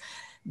tools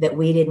that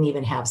we didn't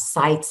even have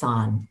sights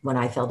on when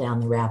I fell down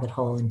the rabbit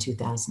hole in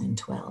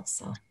 2012.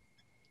 So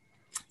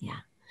yeah.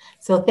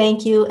 So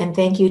thank you, and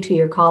thank you to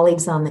your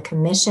colleagues on the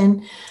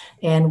commission.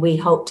 And we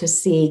hope to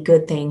see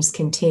good things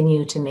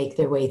continue to make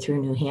their way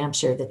through New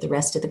Hampshire that the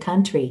rest of the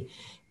country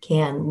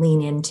can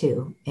lean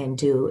into and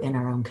do in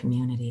our own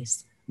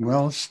communities.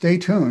 Well, stay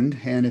tuned.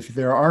 And if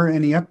there are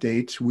any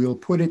updates, we'll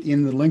put it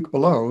in the link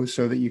below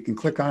so that you can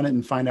click on it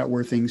and find out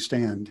where things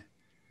stand.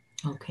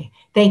 Okay.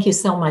 Thank you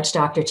so much,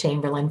 Dr.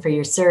 Chamberlin, for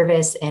your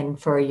service and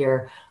for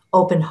your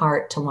open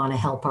heart to want to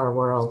help our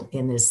world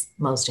in this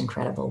most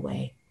incredible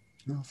way.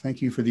 Well,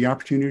 thank you for the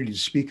opportunity to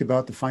speak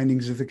about the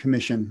findings of the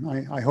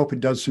commission. I hope it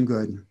does some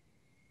good.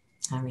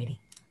 All righty.